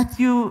does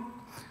Matthew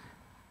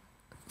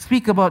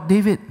speak about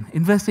David?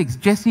 In verse 6,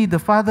 Jesse, the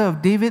father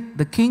of David,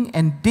 the king,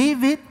 and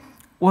David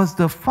was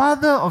the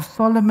father of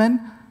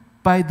Solomon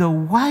by the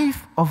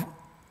wife of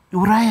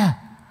Uriah.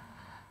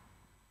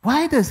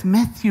 Why does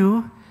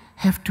Matthew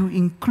have to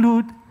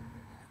include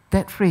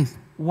that phrase,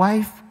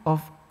 wife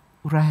of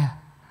Uriah?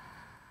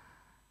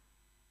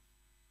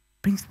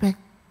 Brings back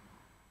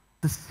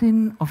the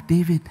sin of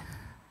David,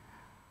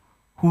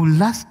 who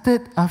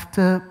lusted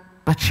after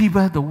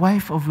Bathsheba, the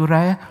wife of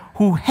Uriah,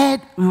 who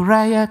had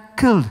Uriah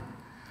killed.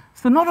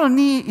 So not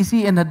only is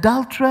he an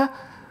adulterer,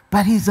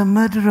 but he's a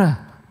murderer.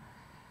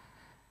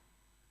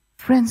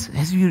 Friends,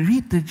 as we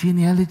read the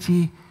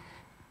genealogy,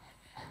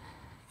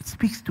 it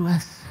speaks to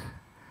us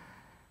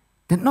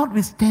that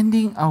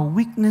notwithstanding our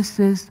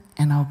weaknesses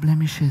and our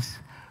blemishes,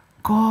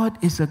 God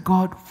is a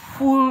God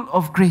full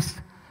of grace.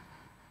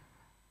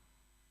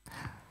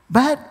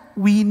 But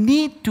we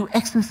need to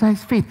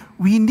exercise faith.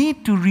 We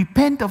need to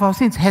repent of our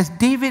sins. Has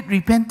David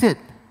repented?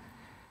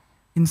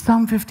 In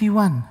Psalm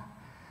 51.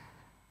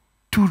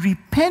 To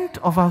repent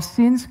of our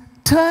sins,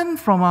 turn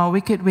from our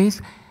wicked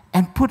ways,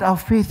 and put our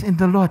faith in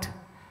the Lord.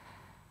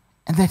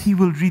 And that he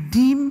will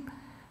redeem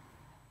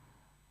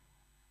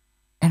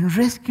and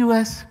rescue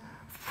us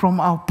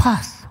from our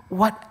past,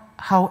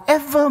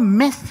 however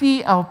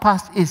messy our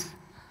past is.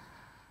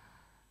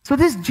 So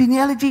this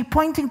genealogy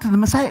pointing to the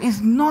Messiah is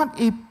not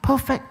a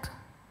perfect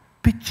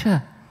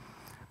picture.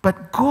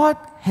 But God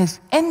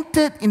has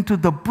entered into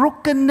the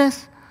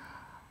brokenness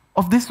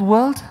of this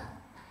world,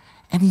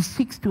 and he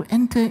seeks to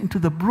enter into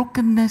the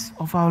brokenness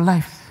of our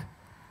lives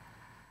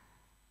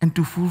and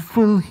to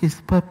fulfill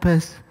his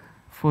purpose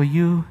for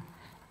you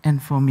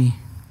and for me.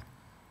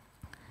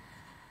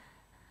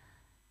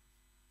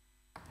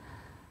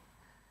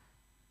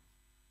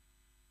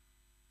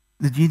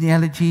 The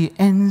genealogy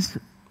ends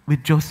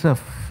with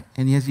Joseph.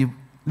 And as you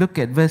look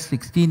at verse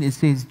 16, it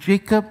says,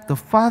 Jacob, the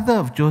father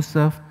of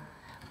Joseph.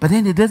 But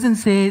then it doesn't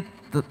say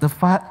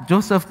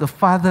Joseph, the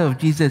father of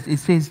Jesus. It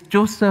says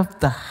Joseph,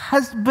 the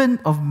husband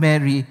of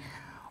Mary,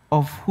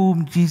 of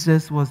whom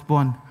Jesus was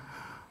born,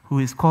 who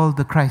is called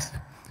the Christ.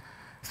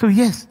 So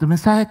yes, the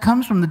Messiah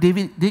comes from the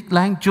Davidic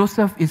line.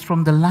 Joseph is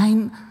from the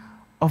line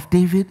of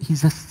David.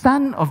 He's a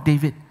son of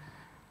David.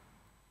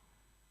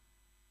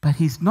 But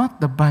he's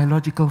not the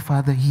biological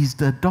father. He's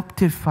the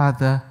adoptive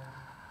father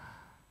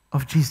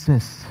of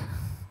Jesus.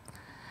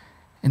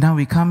 And now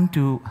we come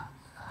to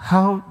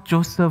how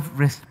Joseph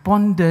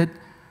responded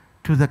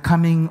to the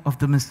coming of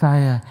the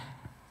Messiah.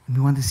 And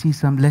we want to see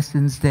some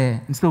lessons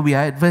there. And so we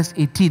are at verse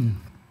 18.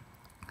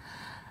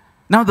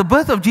 Now the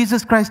birth of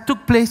Jesus Christ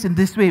took place in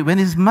this way. When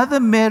his mother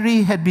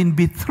Mary had been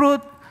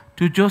betrothed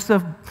to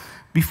Joseph,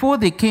 before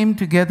they came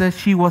together,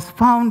 she was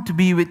found to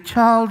be with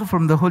child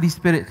from the Holy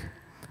Spirit.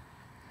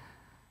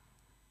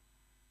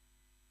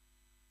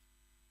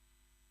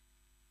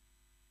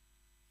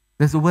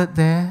 There's a word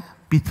there,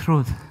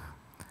 betrothed.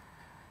 I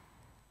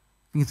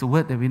think it's a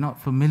word that we're not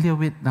familiar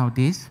with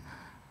nowadays.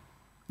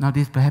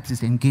 Nowadays, perhaps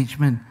it's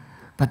engagement.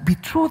 But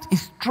betrothed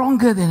is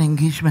stronger than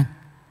engagement.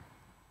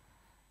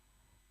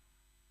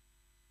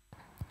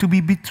 to be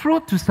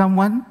betrothed to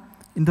someone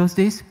in those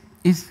days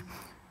is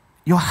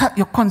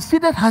you're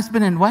considered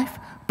husband and wife,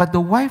 but the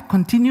wife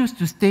continues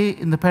to stay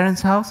in the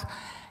parents' house,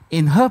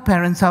 in her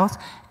parents' house,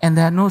 and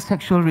there are no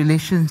sexual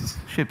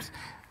relationships.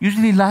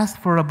 Usually last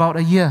for about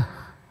a year.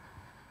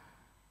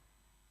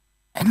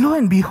 And lo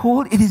and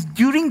behold, it is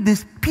during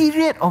this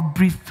period of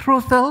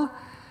betrothal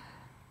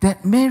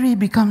that Mary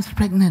becomes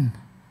pregnant.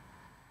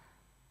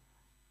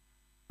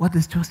 What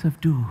does Joseph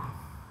do?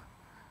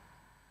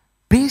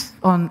 Based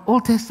on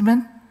Old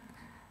Testament,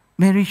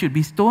 Mary should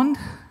be stoned,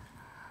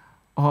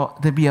 or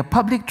there be a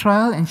public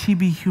trial and she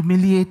be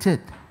humiliated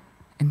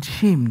and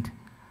shamed.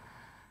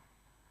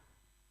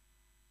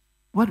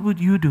 What would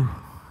you do?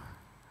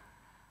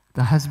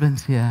 The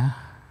husbands here,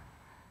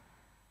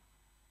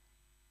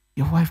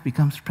 your wife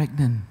becomes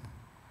pregnant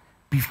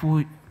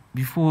before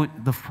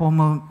the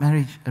formal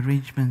marriage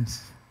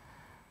arrangements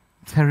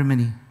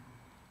ceremony.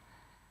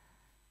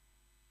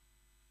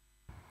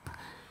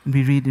 And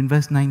we read in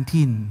verse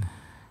 19,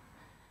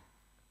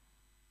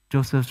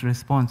 Joseph's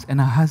response,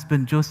 and her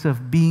husband Joseph,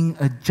 being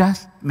a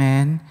just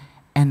man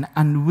and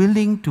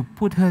unwilling to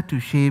put her to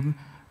shame,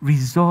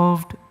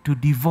 resolved to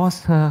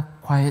divorce her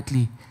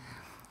quietly.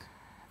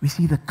 We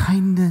see the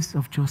kindness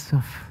of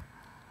Joseph,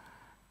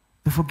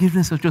 the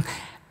forgiveness of Joseph.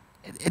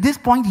 At this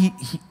point,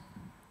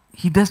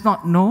 he does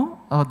not know,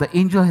 or the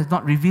angel has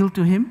not revealed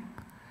to him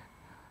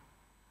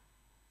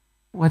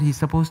what he's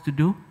supposed to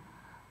do,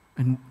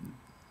 and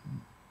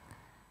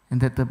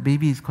that the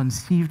baby is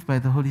conceived by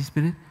the Holy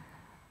Spirit.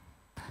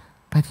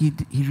 But he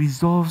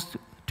resolves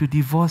to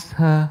divorce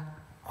her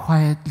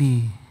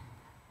quietly.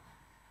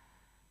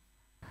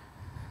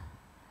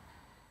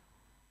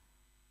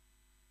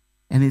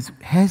 And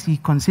as he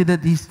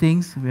considered these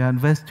things, we are in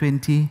verse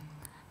 20,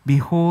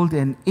 behold,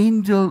 an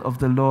angel of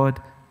the Lord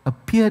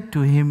appeared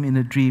to him in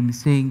a dream,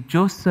 saying,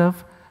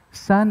 Joseph,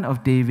 son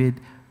of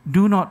David,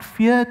 do not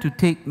fear to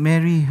take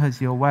Mary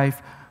as your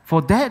wife,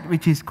 for that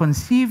which is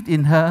conceived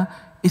in her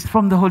is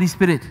from the Holy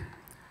Spirit.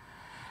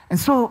 And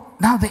so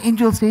now the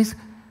angel says,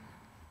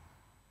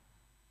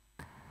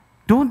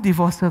 don't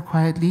divorce her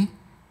quietly.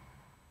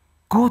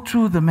 Go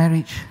through the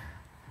marriage.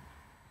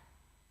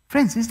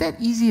 Friends, is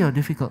that easy or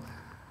difficult?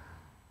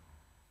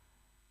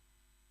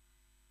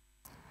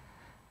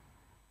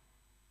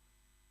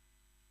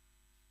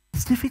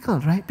 It's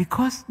difficult, right?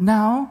 Because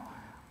now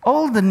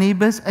all the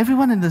neighbors,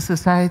 everyone in the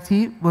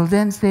society will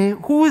then say,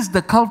 who is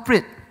the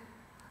culprit?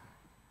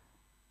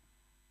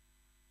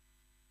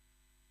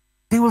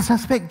 They will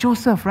suspect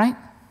Joseph, right?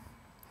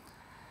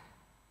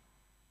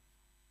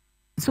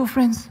 So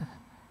friends,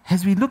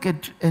 as we look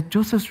at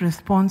Joseph's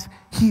response,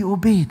 he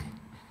obeyed,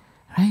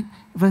 right?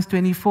 Verse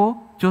 24,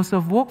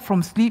 Joseph woke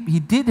from sleep. He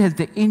did as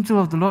the angel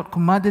of the Lord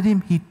commanded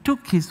him. He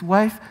took his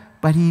wife,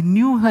 but he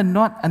knew her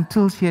not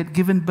until she had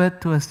given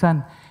birth to a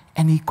son,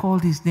 and he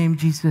called his name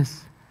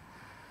Jesus.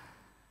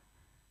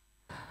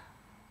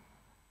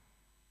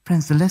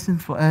 Friends, the lesson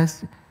for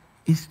us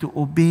is to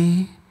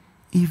obey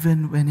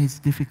even when it's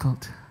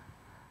difficult.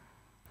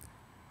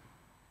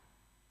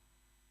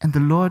 And the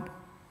Lord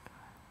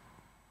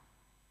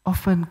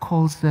often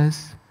calls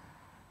us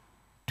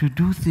to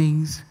do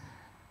things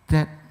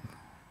that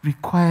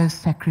require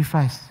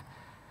sacrifice,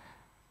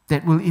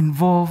 that will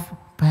involve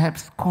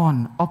perhaps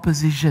scorn,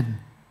 opposition.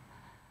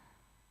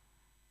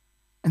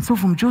 And so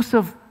from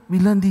Joseph, we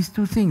learn these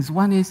two things.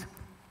 One is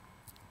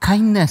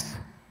kindness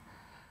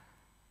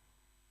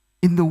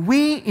in the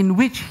way in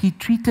which he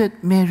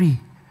treated Mary,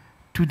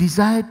 to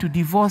desire to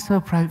divorce her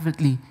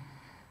privately.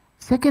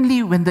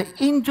 Secondly, when the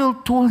angel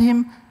told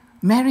him,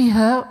 marry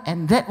her,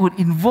 and that would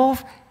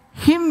involve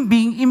him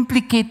being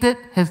implicated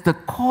as the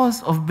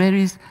cause of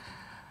Mary's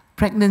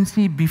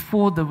pregnancy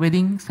before the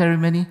wedding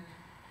ceremony,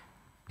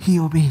 he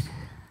obeyed,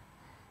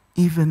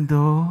 even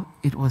though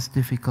it was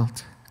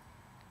difficult.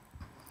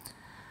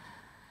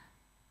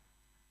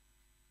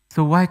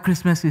 So why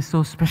Christmas is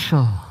so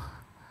special?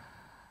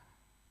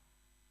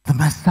 The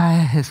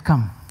Messiah has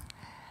come,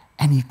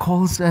 and he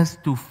calls us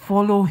to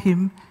follow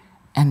him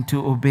and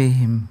to obey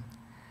him.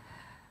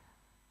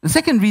 The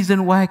second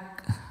reason why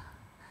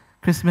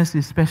Christmas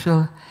is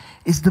special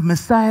is the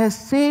Messiah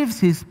saves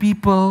his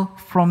people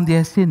from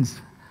their sins.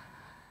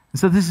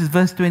 So this is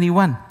verse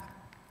 21.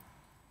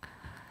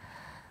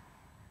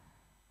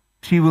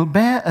 She will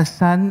bear a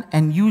son,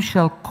 and you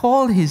shall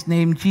call his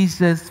name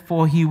Jesus,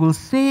 for he will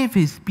save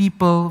his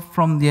people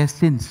from their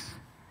sins.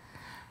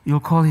 You'll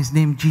call his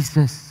name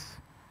Jesus.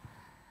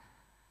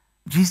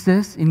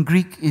 Jesus in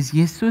Greek is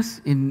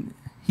Jesus, in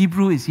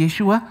Hebrew is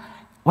Yeshua.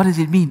 What does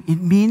it mean? It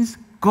means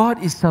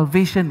God is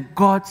salvation,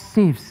 God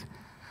saves.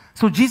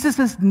 So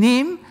Jesus'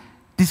 name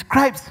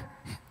describes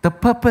the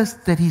purpose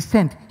that he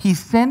sent. He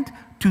sent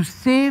to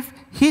save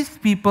his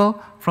people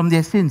from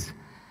their sins.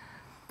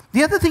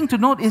 The other thing to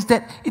note is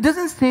that it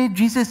doesn't say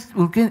Jesus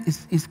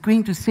is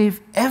going to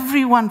save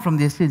everyone from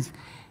their sins.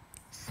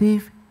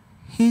 Save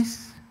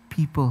his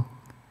people.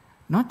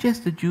 Not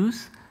just the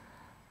Jews,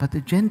 but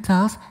the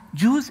Gentiles,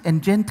 Jews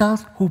and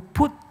Gentiles who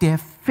put their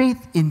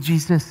faith in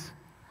Jesus.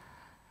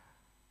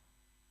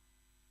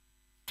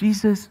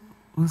 Jesus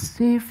will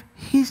save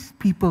his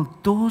people,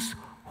 those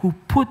who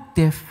put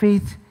their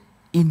faith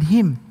in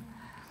him.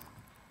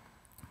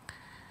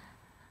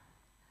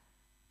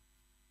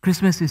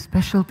 Christmas is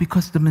special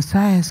because the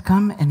Messiah has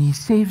come and he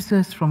saves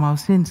us from our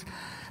sins.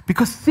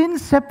 Because sin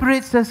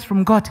separates us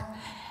from God.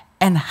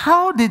 And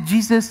how did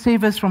Jesus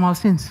save us from our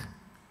sins?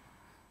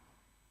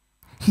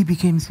 He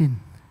became sin.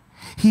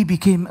 He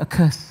became a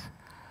curse.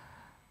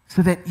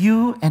 So that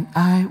you and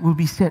I will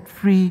be set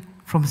free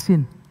from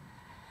sin.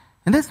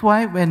 And that's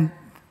why when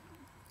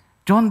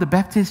John the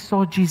Baptist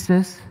saw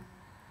Jesus,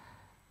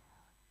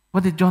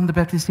 what did John the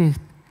Baptist say?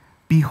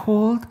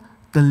 Behold,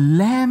 the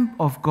Lamb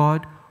of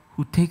God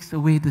who takes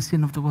away the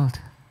sin of the world.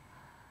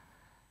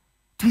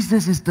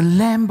 Jesus is the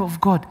Lamb of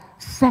God,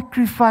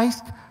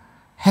 sacrificed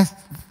as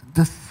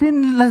the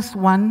sinless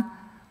one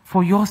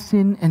for your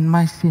sin and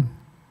my sin.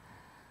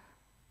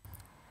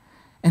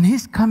 And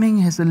his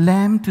coming as a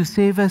lamb to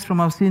save us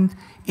from our sins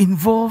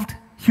involved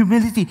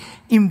humility,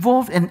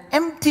 involved an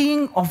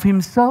emptying of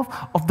himself,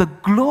 of the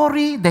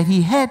glory that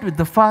he had with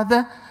the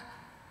Father,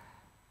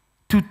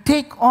 to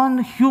take on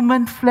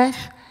human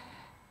flesh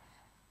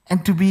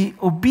and to be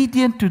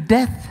obedient to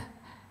death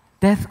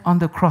on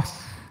the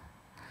cross.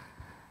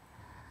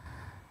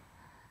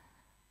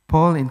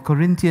 Paul in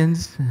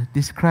Corinthians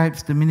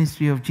describes the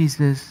ministry of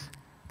Jesus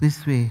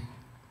this way.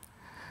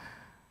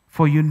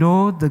 For you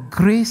know the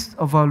grace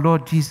of our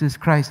Lord Jesus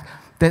Christ,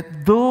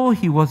 that though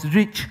he was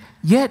rich,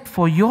 yet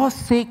for your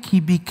sake he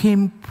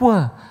became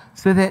poor,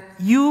 so that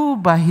you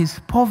by his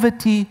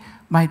poverty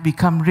might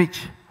become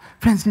rich.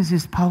 Friends, this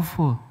is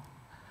powerful.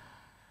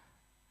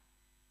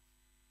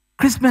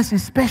 Christmas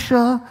is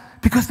special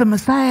because the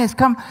Messiah has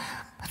come.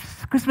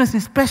 Christmas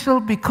is special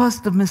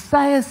because the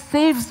Messiah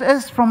saves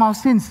us from our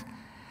sins.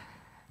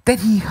 That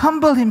he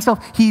humbled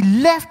himself. He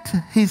left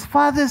his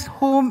Father's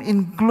home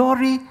in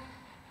glory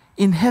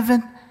in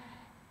heaven,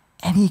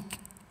 and he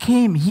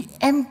came, he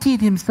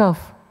emptied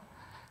himself,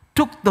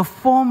 took the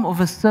form of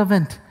a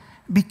servant,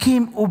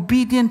 became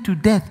obedient to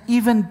death,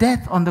 even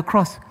death on the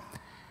cross.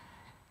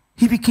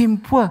 He became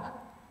poor,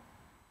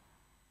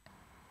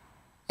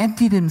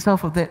 emptied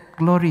himself of that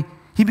glory.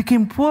 He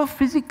became poor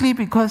physically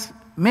because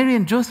Mary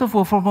and Joseph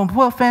were from a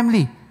poor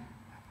family.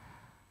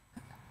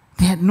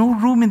 They had no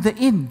room in the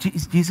inn.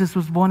 Jesus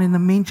was born in a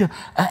manger,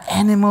 an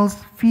animal's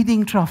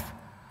feeding trough.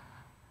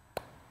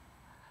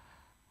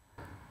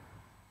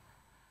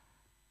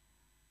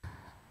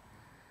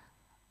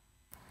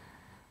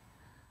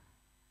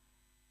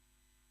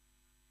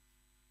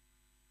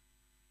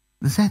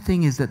 The sad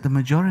thing is that the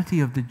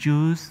majority of the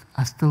Jews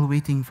are still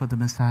waiting for the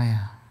Messiah.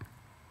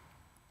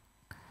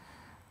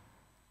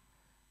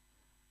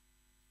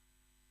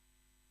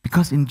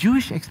 Because in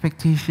Jewish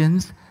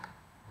expectations,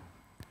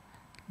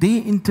 they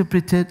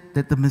interpreted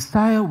that the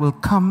Messiah will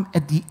come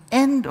at the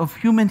end of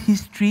human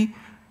history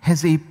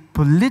as a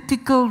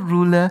political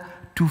ruler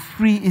to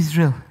free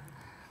Israel.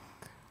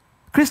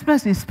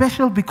 Christmas is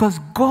special because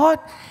God,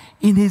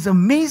 in his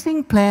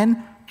amazing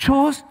plan,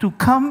 chose to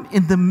come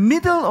in the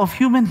middle of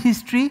human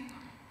history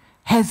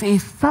as a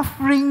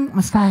suffering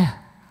Messiah.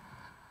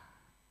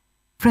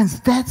 Friends,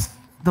 that's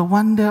the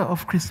wonder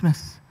of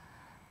Christmas.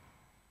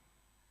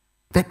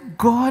 That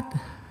God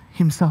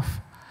himself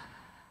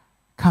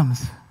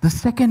comes. The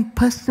second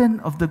person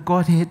of the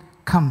Godhead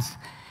comes.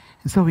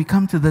 And so we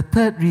come to the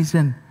third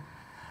reason.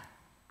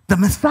 The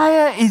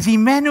Messiah is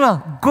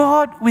Emmanuel,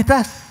 God with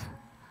us.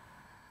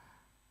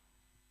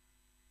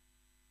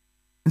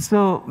 And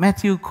so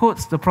Matthew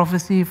quotes the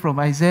prophecy from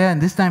Isaiah,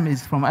 and this time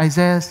it's from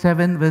Isaiah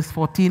 7, verse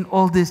 14.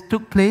 All this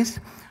took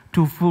place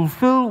to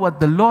fulfill what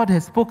the Lord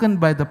has spoken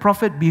by the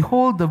prophet.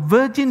 Behold, the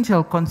virgin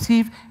shall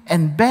conceive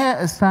and bear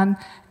a son,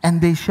 and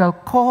they shall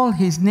call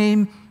his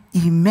name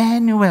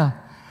Emmanuel,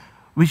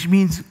 which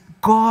means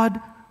God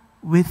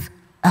with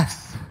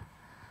us.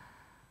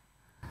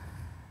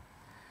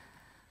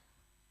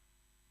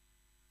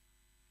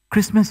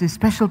 Christmas is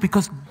special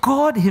because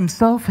God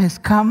himself has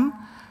come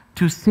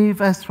to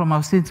save us from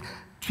our sins.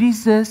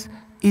 Jesus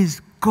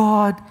is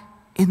God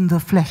in the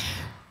flesh.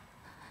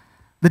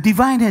 The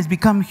divine has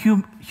become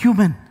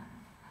human.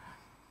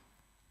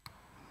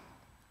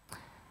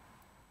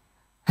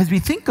 As we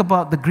think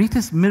about the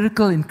greatest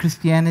miracle in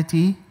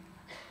Christianity,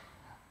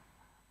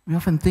 we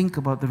often think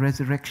about the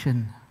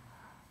resurrection,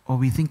 or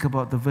we think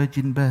about the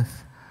virgin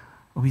birth,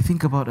 or we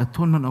think about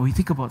atonement, or we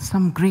think about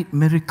some great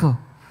miracle.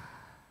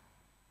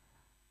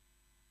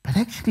 But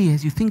actually,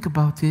 as you think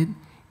about it,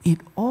 it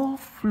all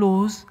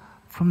flows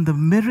from the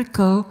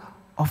miracle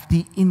of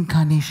the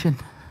incarnation.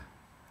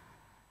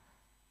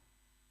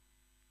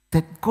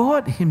 That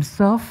God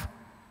himself,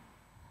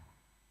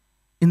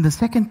 in the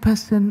second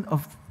person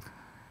of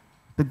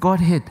the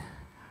Godhead,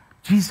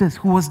 Jesus,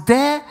 who was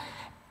there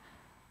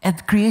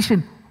at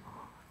creation.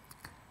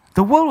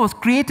 The world was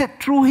created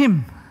through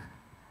him.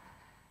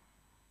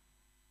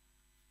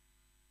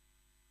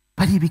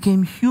 But he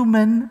became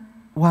human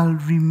while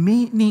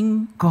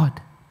remaining God.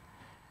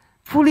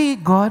 Fully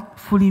God,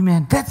 fully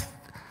man. That's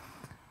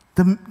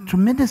the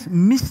tremendous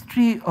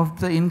mystery of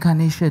the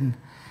incarnation.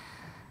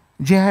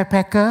 J.I.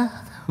 Packer,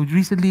 who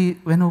recently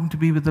went home to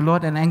be with the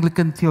Lord, an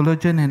Anglican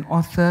theologian and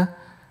author,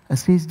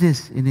 says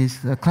this in his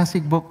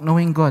classic book,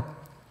 Knowing God.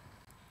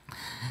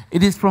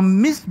 It is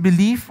from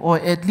misbelief, or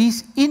at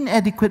least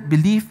inadequate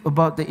belief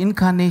about the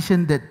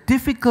incarnation, that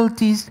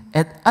difficulties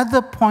at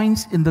other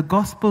points in the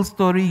gospel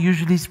story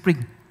usually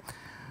spring.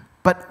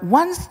 But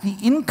once the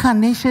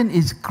incarnation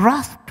is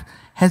grasped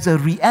as a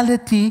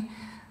reality,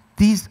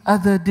 these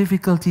other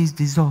difficulties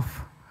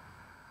dissolve.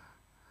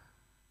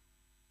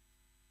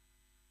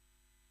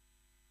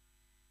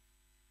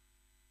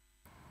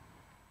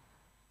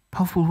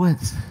 Powerful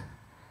words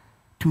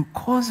to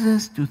cause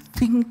us to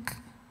think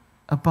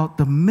about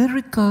the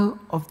miracle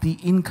of the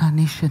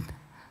incarnation,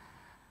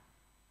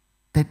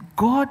 that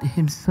God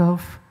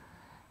Himself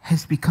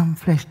has become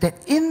flesh,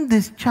 that in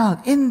this child,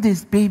 in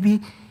this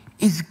baby,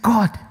 is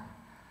God,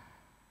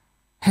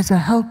 as a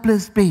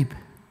helpless babe.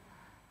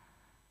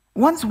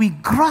 Once we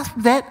grasp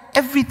that,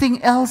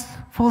 everything else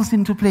falls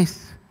into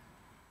place.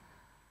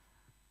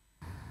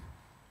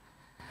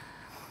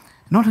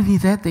 Not only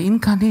that, the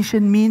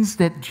incarnation means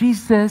that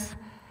Jesus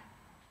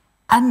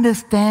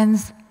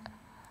understands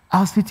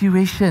our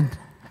situation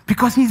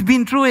because He's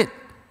been through it,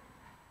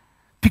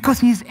 because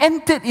He's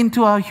entered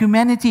into our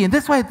humanity. And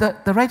that's why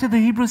the writer of the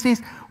Hebrews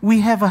says,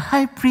 we have a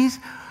high priest.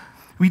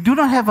 We do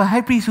not have a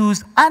high priest who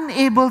is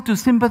unable to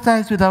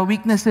sympathize with our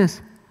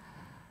weaknesses,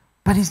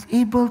 but is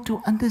able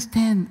to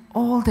understand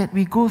all that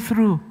we go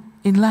through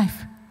in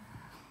life.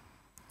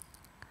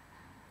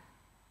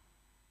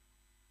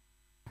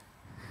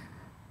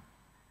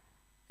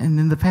 And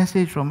in the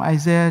passage from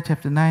Isaiah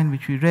chapter 9,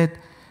 which we read,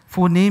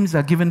 4 names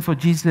are given for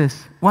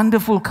Jesus: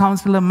 Wonderful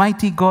Counselor,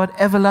 Mighty God,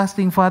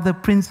 Everlasting Father,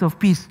 Prince of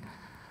Peace.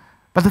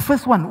 But the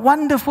first one,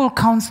 Wonderful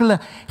Counselor.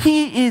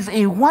 He is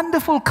a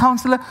wonderful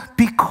counselor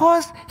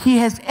because He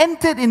has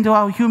entered into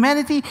our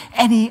humanity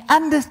and He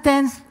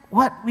understands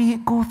what we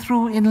go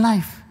through in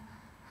life.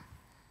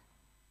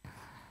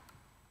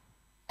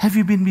 Have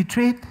you been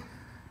betrayed?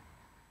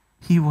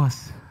 He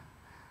was.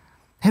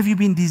 Have you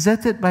been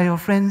deserted by your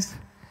friends?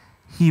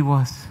 He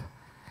was.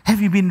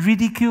 Have you been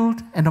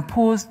ridiculed and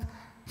opposed?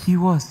 He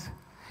was.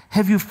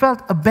 Have you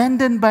felt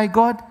abandoned by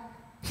God?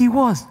 He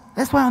was.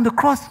 That's why on the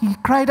cross He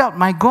cried out,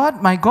 my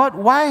God,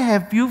 why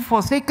have you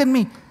forsaken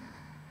me?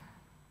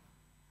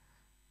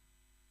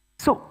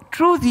 So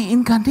through the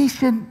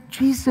incarnation,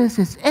 Jesus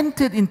has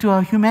entered into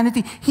our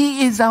humanity.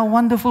 He is our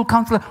wonderful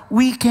counselor.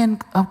 We can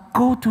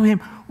go to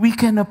Him. We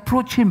can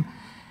approach Him.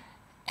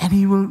 And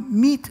He will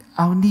meet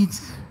our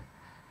needs.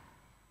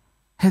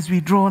 As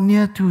we draw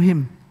near to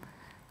Him,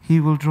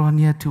 He will draw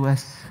near to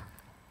us.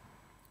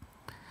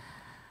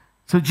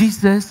 So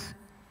Jesus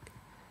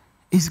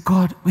is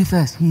God with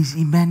us. He is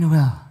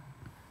Emmanuel.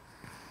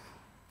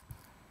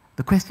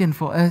 The question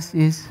for us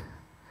is,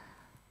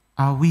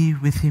 are we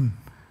with Him?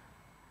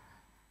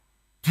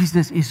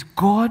 Jesus is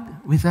God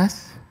with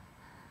us.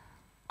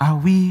 Are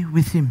we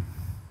with Him?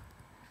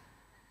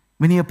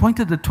 When He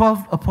appointed the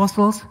 12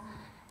 apostles,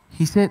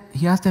 He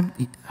asked them,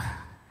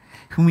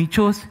 whom He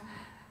chose,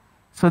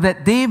 so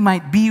that they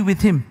might be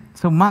with Him.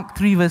 So Mark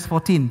 3 verse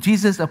 14,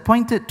 Jesus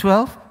appointed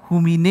 12,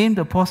 whom He named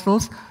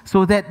apostles,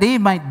 so that they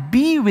might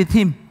be with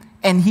Him,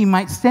 and He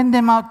might send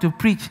them out to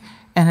preach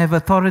and have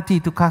authority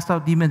to cast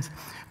out demons.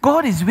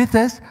 God is with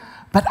us,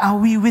 but are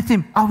we with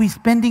Him? Are we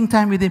spending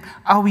time with Him?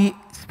 Are we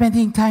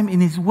spending time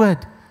in His Word?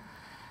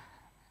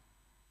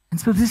 And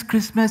so this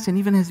Christmas, and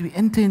even as we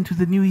enter into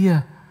the new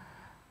year,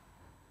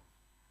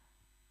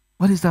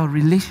 what is our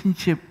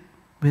relationship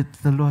with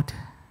the Lord?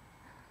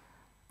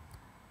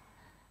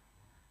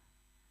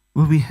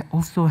 Will we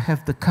also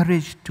have the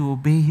courage to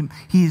obey Him?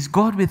 He is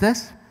God with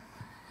us.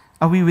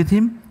 Are we with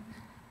Him?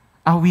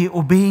 Are we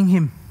obeying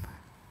Him?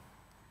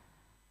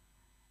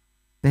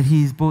 That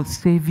He is both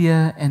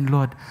Savior and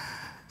Lord.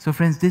 So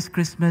friends, this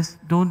Christmas,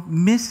 don't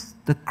miss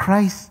the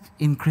Christ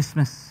in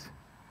Christmas.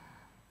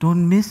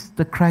 Don't miss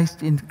the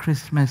Christ in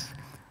Christmas.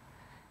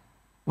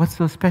 What's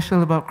so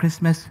special about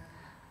Christmas?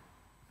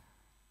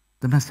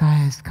 The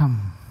Messiah has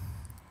come.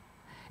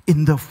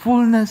 In the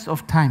fullness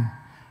of time,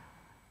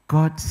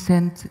 God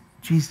sent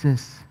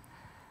Jesus,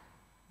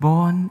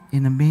 born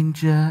in a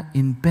manger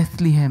in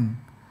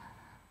Bethlehem,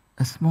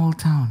 a small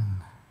town,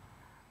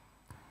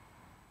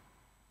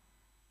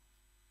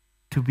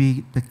 to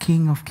be the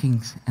King of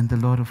Kings and the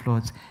Lord of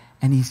Lords.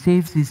 And He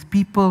saves His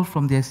people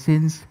from their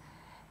sins,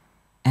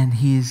 and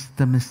He is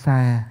the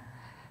Messiah,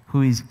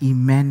 who is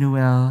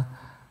Emmanuel,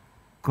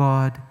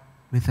 God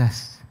with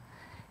us.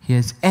 He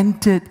has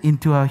entered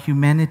into our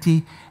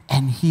humanity,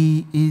 and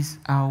He is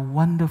our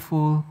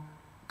wonderful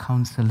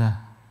Counselor.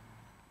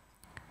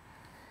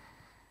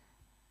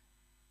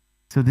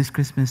 So this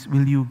Christmas,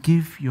 will you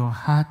give your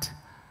heart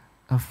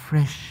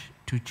afresh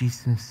to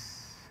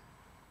Jesus?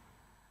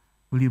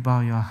 Will you bow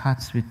your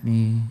hearts with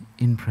me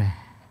in prayer?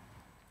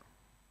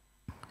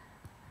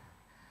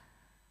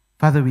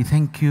 Father, we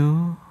thank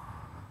You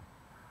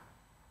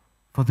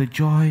for the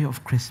joy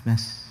of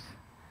Christmas.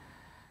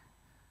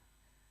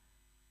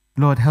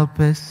 Lord, help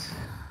us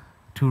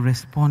to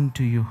respond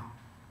to You.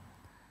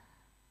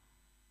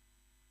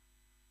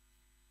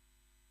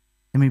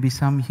 There may be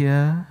some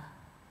here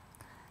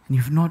and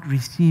you've not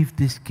received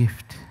this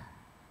gift,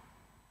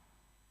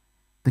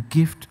 the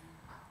gift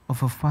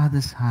of a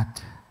father's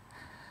heart,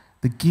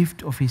 the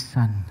gift of his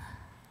son,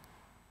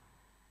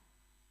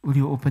 will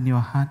you open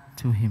your heart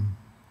to him?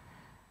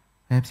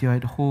 Perhaps you're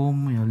at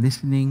home, you're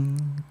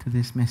listening to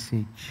this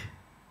message.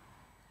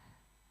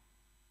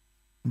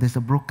 There's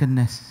a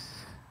brokenness.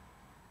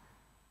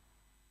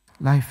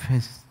 Life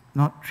has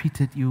not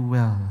treated you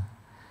well,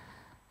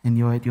 and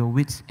you're at your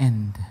wit's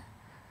end.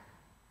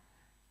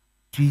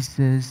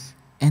 Jesus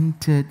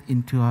entered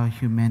into our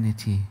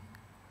humanity,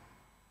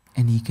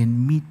 and he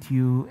can meet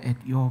you at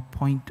your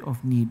point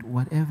of need,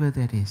 whatever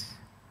that is.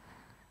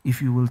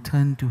 If you will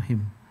turn to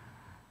him,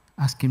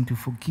 ask him to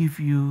forgive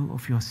you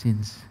of your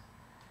sins,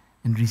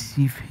 and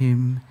receive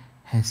him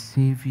as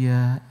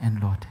Savior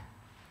and Lord.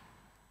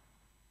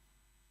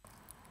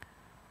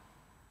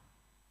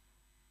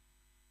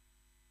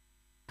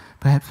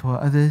 Perhaps for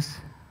others,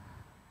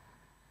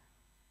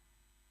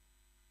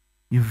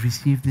 you've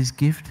received this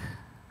gift,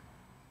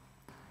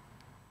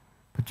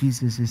 but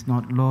Jesus is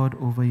not Lord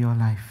over your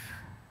life.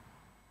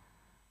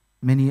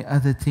 Many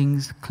other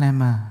things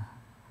clamor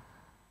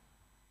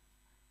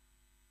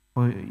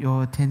for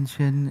your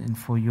attention and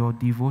for your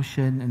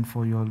devotion and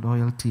for your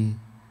loyalty.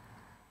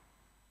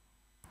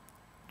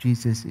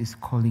 Jesus is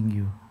calling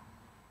you.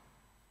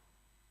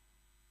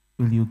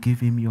 Will you give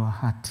him your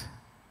heart?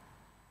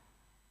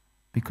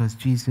 Because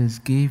Jesus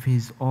gave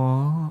his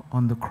all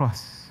on the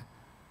cross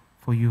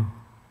for you.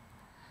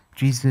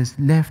 Jesus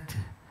left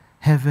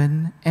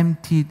heaven,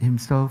 emptied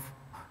himself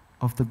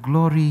of the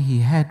glory he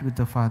had with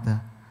the Father,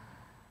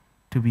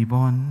 to be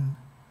born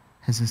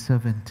as a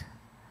servant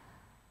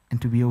and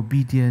to be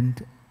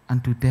obedient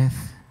unto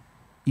death,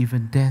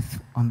 even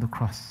death on the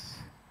cross.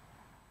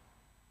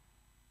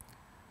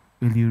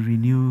 Will you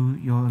renew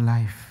your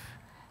life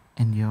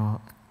and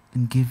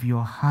give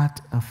your heart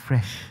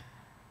afresh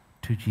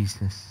to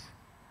Jesus,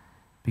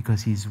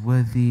 because he's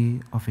worthy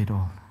of it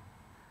all?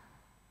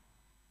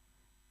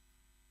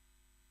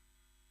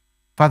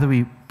 Father,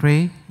 we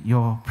pray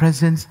your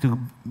presence to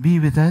be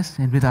with us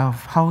and with our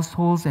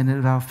households and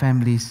with our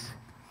families.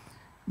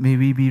 May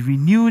we be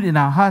renewed in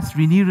our hearts,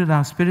 renewed in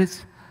our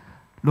spirits,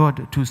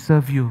 Lord, to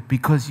serve you,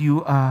 because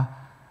you are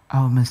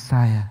our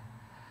Messiah,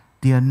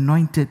 the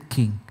anointed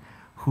King,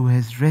 who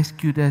has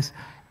rescued us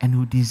and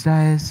who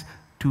desires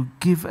to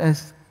give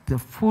us the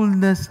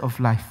fullness of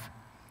life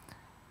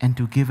and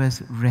to give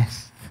us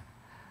rest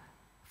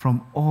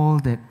from all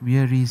that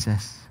wearies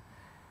us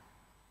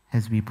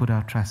as we put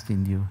our trust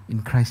in you.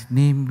 In Christ's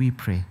name we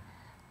pray.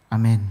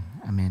 Amen.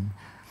 Amen.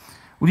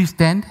 Would you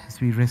stand as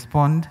we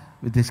respond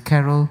with this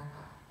carol,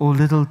 O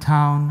Little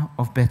Town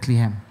of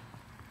Bethlehem?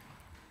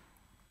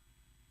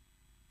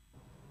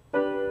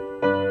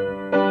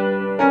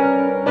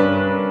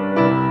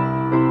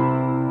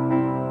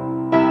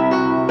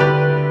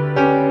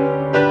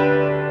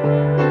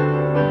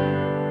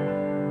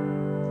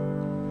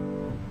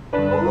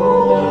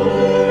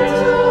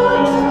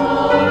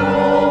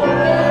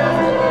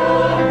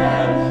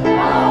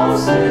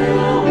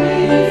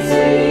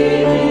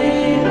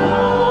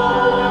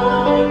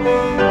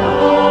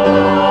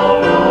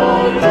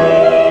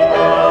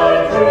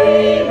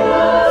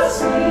 Dreamers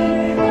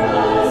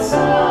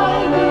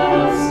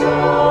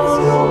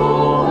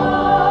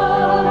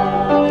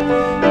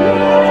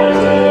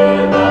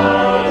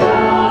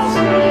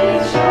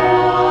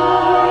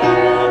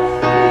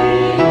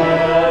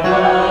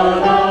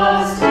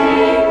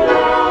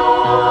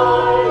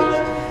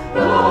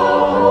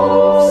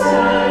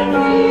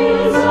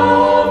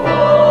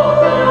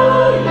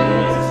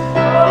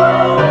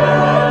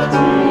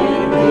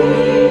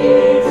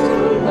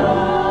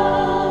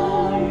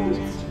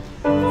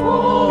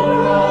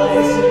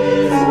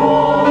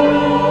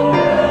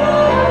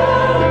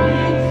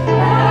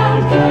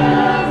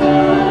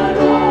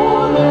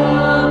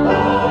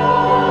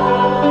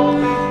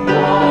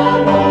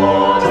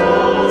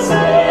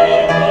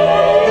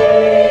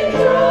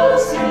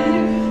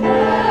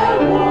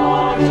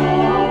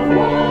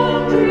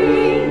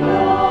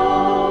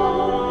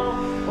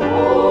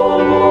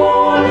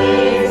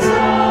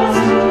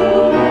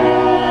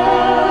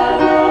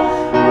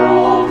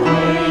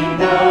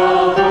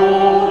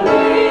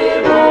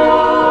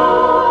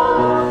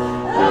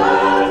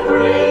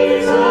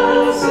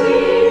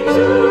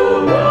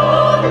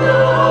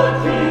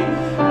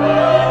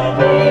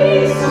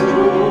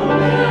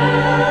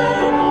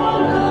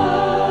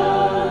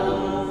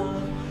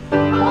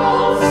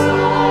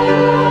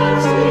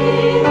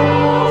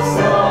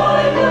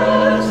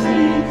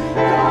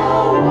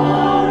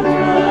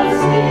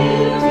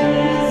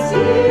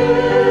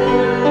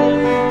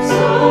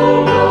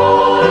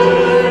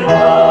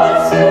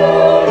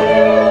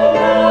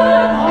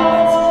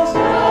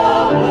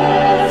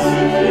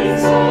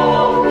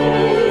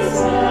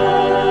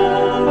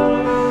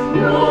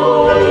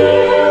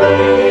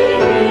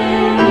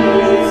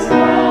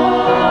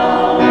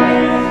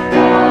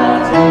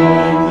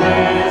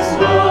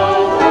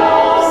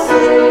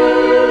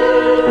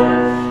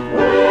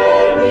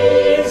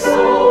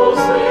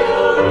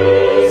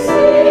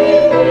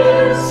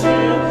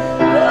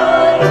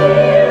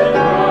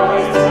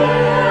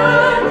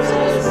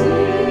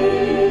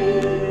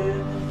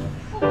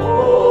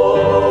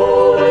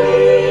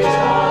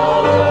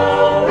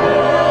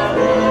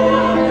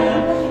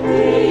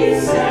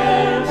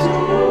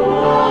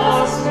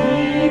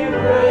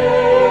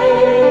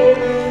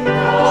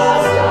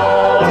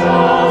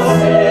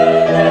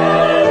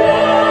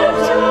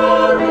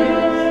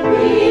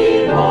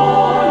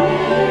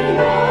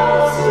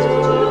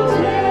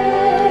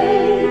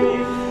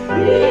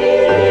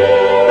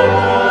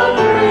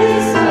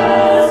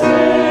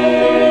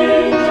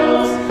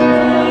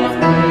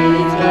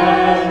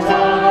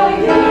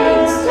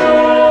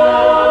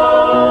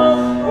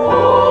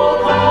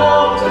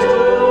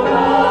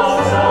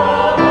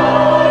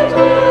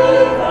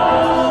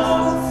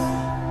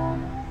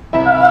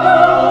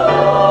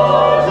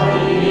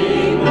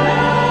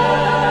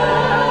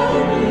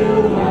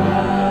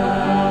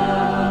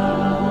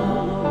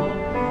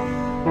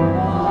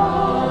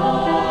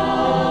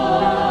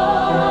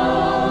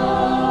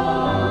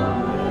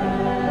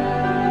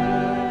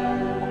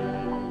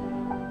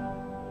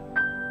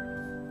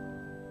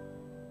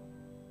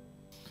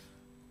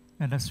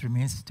Let us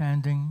remain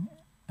standing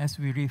as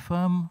we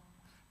reaffirm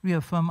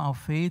our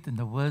faith in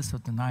the words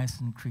of the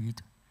Nicene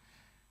Creed.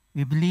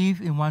 We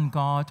believe in one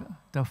God,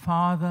 the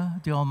Father,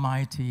 the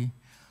Almighty,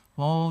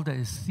 for all that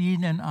is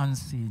seen and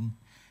unseen.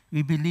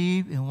 We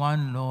believe in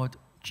one Lord,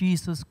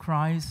 Jesus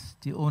Christ,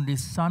 the only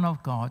Son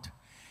of God,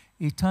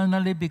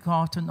 eternally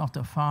begotten of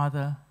the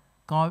Father,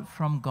 God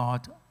from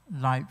God,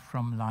 light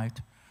from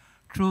light,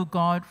 true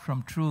God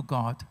from true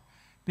God,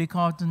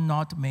 begotten,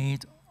 not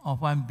made,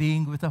 of one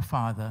being with the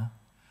Father.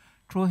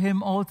 Through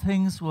him all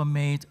things were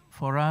made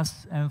for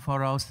us and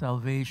for our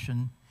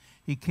salvation.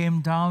 He came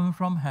down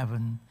from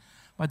heaven.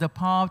 By the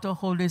power of the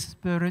Holy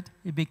Spirit,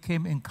 he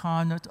became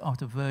incarnate of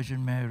the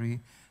Virgin Mary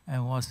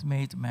and was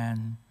made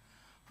man.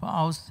 For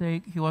our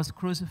sake, he was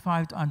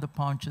crucified under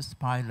Pontius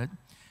Pilate.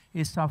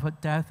 He suffered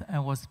death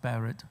and was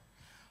buried.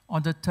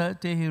 On the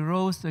third day, he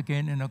rose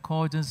again in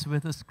accordance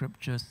with the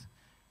Scriptures.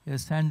 He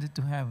ascended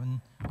to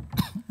heaven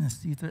and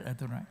seated at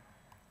the right.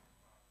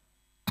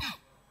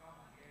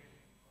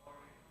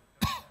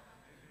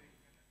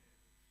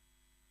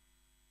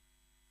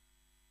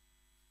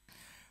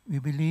 We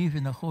believe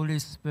in the Holy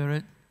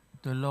Spirit,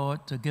 the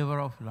Lord, the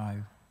giver of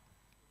life,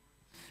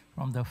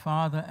 from the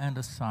Father and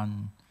the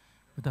Son.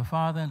 With the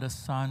Father and the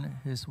Son,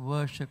 he is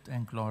worshipped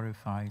and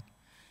glorified.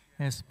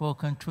 He has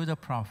spoken through the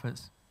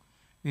prophets.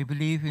 We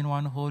believe in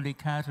one holy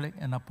Catholic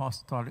and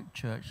Apostolic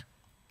Church.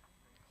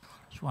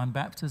 Through one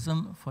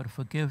baptism for the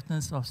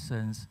forgiveness of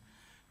sins.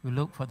 We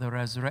look for the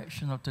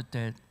resurrection of the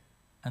dead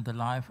and the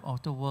life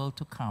of the world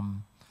to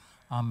come.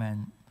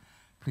 Amen.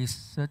 Please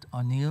sit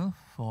or kneel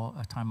for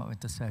a time of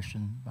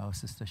intercession by our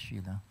Sister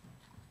Sheila.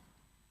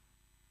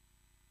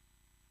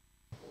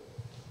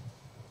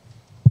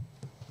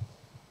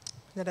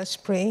 Let us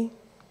pray.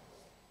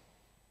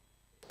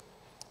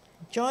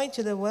 Joy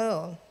to the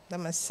world, the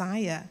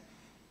Messiah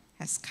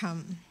has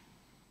come.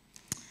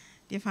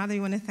 Dear Father, we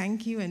want to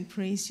thank you and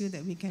praise you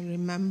that we can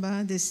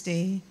remember this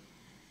day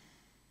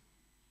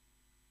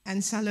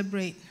and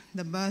celebrate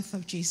the birth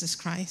of Jesus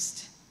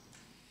Christ.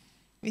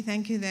 We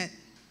thank you that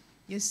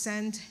you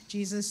sent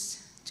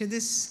Jesus to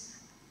this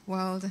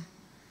world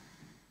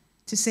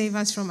to save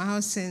us from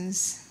our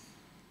sins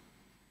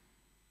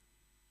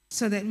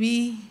so that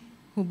we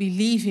who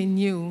believe in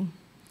you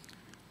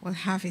will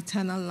have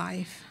eternal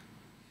life.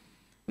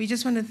 We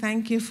just want to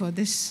thank you for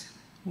this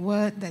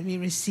word that we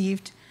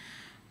received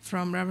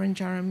from Reverend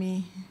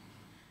Jeremy.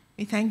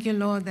 We thank you,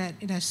 Lord, that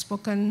it has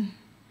spoken,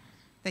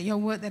 that your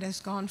word that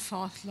has gone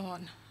forth,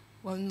 Lord,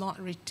 will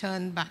not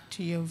return back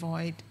to you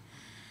void.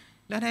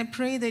 Lord, I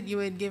pray that you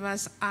would give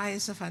us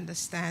eyes of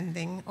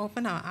understanding,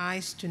 open our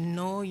eyes to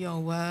know your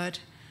word,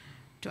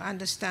 to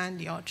understand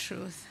your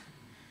truth.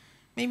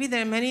 Maybe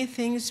there are many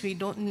things we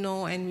don't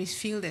know and we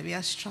feel that we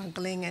are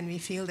struggling and we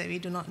feel that we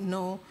do not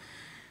know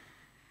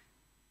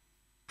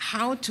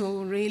how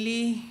to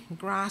really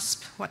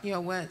grasp what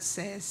your word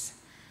says.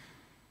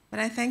 But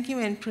I thank you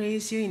and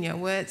praise you in your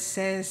word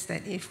says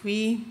that if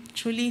we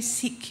truly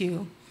seek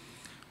you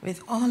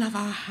with all of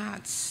our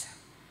hearts,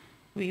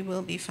 we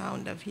will be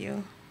found of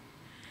you.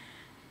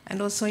 And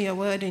also your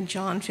word in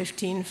John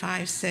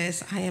 15:5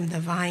 says, I am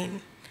the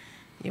vine,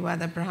 you are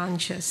the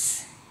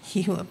branches.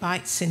 He who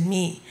abides in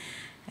me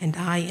and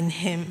I in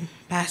him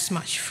bears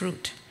much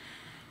fruit.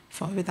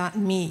 For without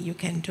me you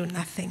can do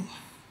nothing.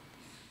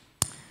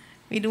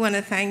 We do want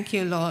to thank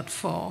you, Lord,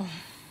 for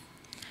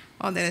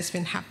all that has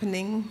been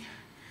happening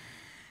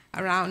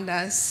around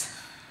us.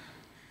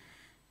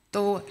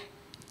 Though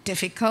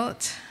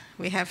difficult,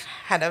 we have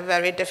had a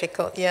very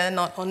difficult year,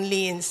 not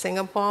only in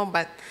Singapore,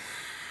 but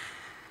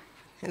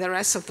in the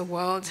rest of the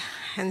world.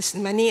 And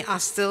many are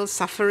still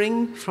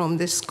suffering from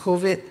this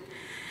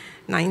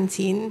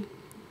COVID-19.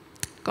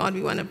 God,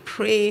 we want to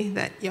pray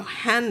that your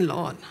hand,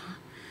 Lord,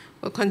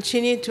 will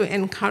continue to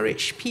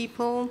encourage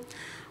people,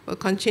 will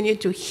continue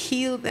to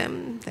heal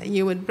them, that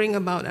you would bring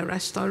about a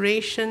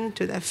restoration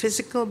to their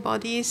physical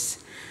bodies,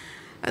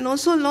 and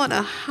also, Lord,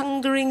 a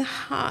hungering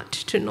heart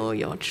to know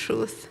your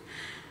truth,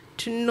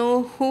 to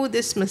know who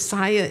this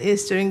Messiah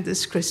is during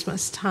this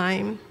Christmas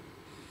time.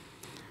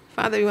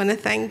 Father, we want to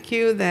thank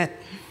you that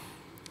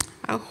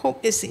our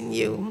hope is in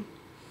you.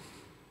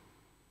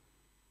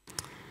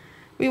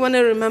 We want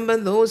to remember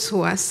those who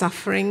are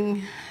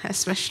suffering,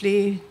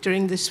 especially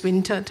during this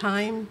winter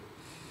time.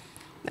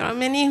 There are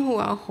many who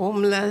are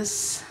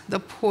homeless,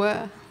 the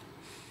poor.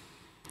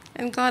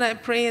 And God, I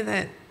pray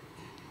that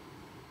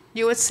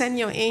you would send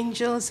your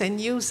angels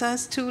and use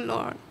us too,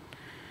 Lord,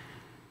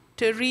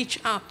 to reach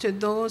out to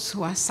those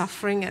who are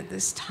suffering at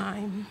this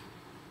time,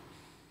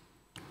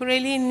 who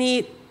really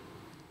need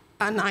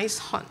a nice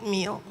hot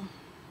meal,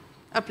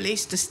 a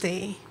place to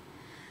stay.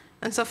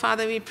 And so,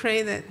 Father, we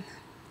pray that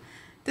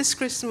this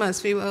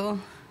Christmas we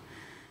will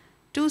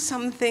do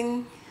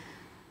something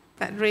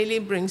that really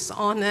brings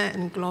honor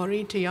and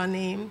glory to your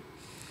name,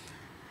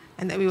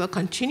 and that we will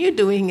continue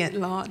doing it,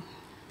 Lord,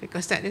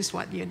 because that is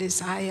what you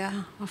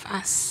desire of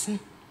us.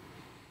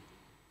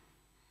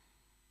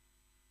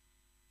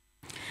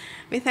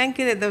 We thank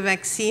you that the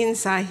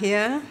vaccines are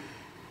here.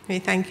 We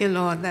thank you,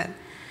 Lord, that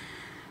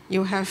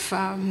you have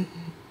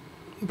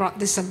brought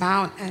this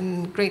about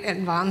and great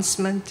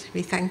advancement.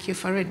 We thank you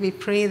for it. We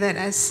pray that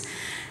as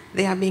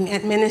they are being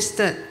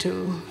administered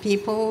to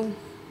people,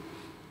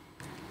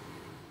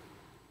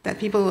 that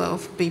people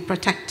will be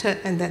protected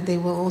and that they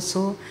will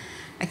also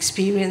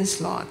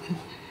experience, Lord,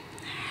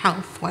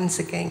 health once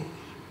again.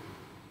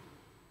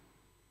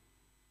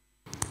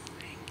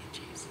 Thank you,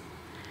 Jesus.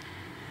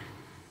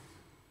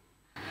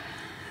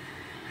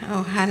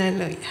 Oh,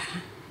 hallelujah.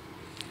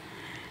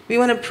 We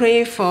want to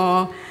pray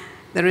for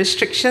the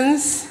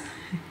restrictions.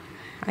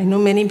 I know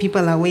many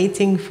people are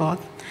waiting for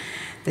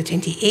the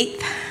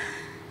 28th.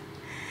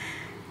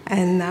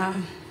 And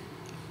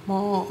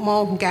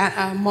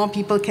more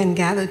people can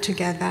gather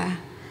together.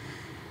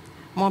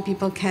 More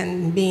people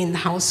can be in the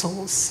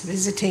households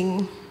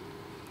visiting.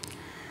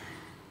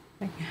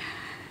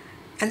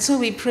 And so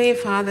we pray,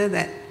 Father,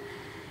 that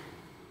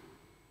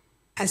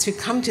as we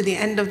come to the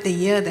end of the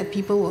year, that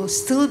people will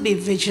still be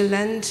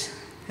vigilant,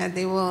 that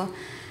they will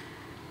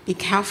be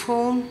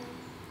careful,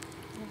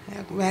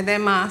 wear their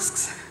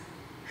masks,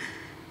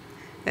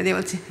 that they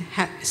will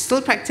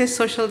still practice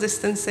social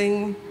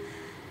distancing,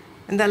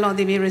 and that, Lord,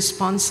 they be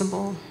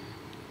responsible,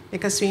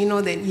 because we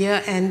know that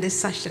year end is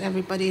such that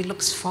everybody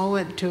looks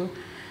forward to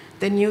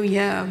the new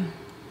year,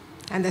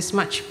 and there's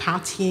much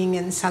partying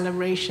and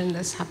celebration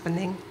that's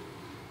happening.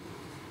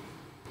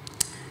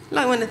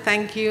 Lord, I want to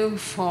thank you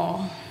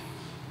for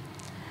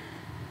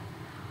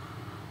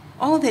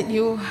all that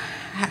you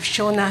have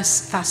shown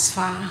us thus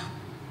far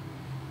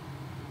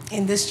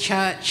in this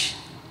church,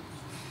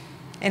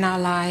 in our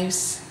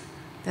lives.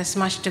 There's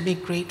much to be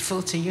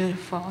grateful to you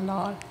for,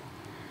 Lord.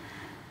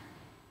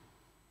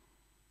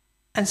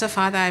 And so,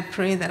 Father, I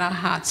pray that our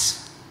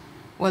hearts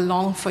will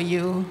long for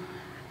you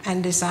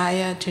and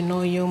desire to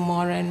know you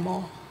more and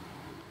more.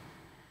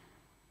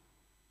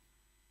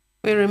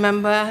 We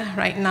remember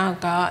right now,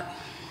 God,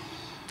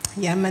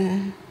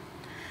 Yemen.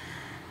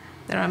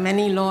 There are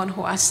many, Lord,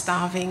 who are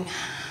starving.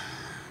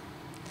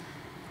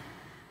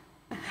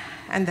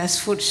 And there's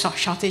food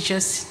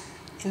shortages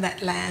in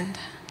that land.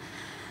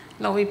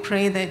 Lord, we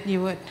pray that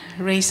you would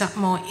raise up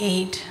more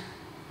aid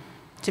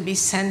to be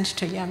sent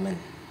to Yemen.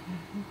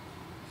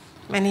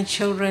 Many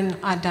children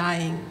are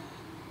dying.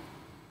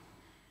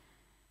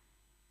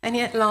 And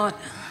yet, Lord,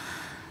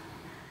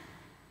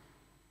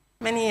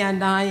 many are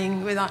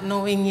dying without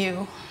knowing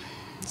you.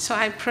 So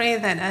I pray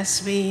that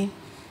as we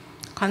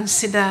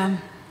consider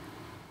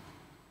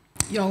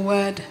your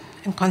word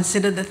and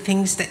consider the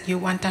things that you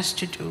want us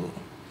to do,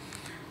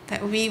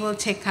 that we will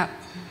take up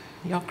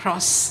your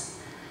cross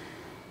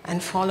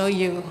and follow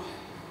you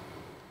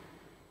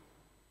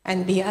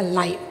and be a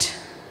light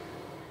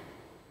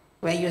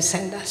where you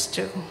send us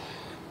to.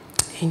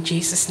 In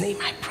Jesus' name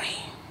I pray.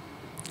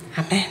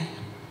 Amen.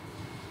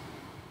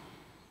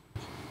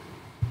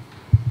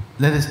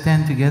 Let us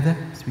stand together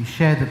as we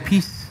share the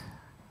peace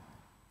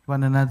with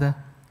one another.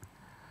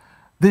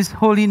 This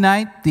holy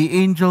night,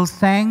 the angels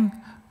sang,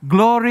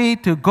 "Glory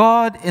to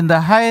God in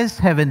the highest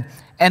heaven,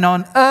 and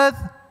on earth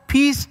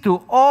peace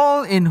to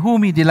all in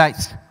whom he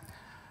delights.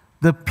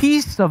 The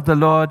peace of the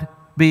Lord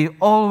be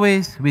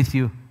always with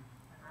you."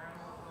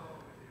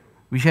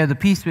 We share the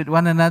peace with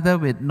one another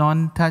with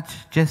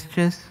non-touch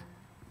gestures.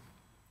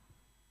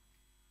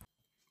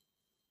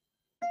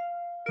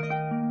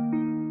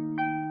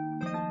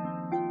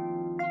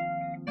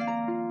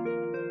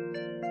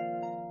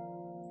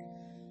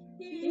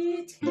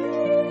 It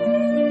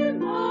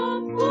came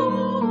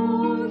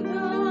upon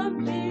the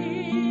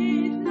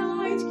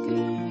midnight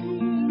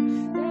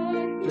gleam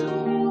that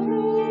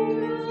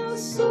Noah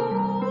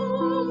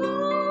saw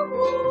the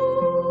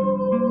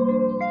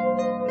world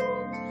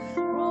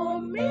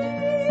from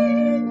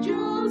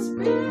angels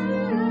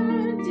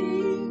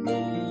bending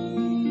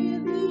near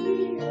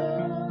the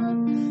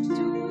earth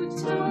to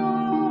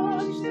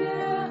touch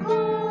their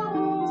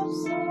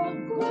harps of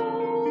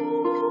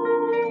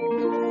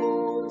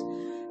gold.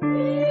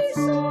 We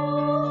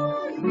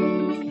saw the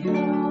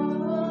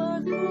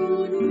earth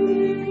good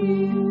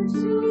will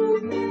to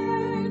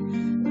men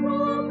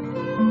from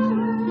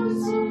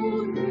heaven's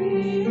own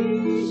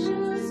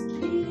gracious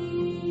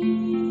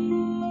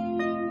King.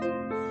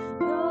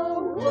 The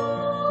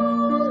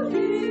world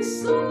in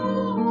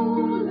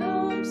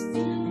solemn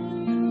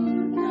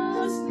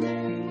stillness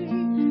lay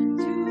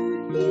to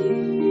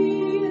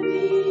hear the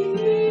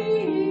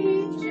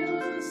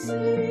angels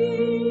sing.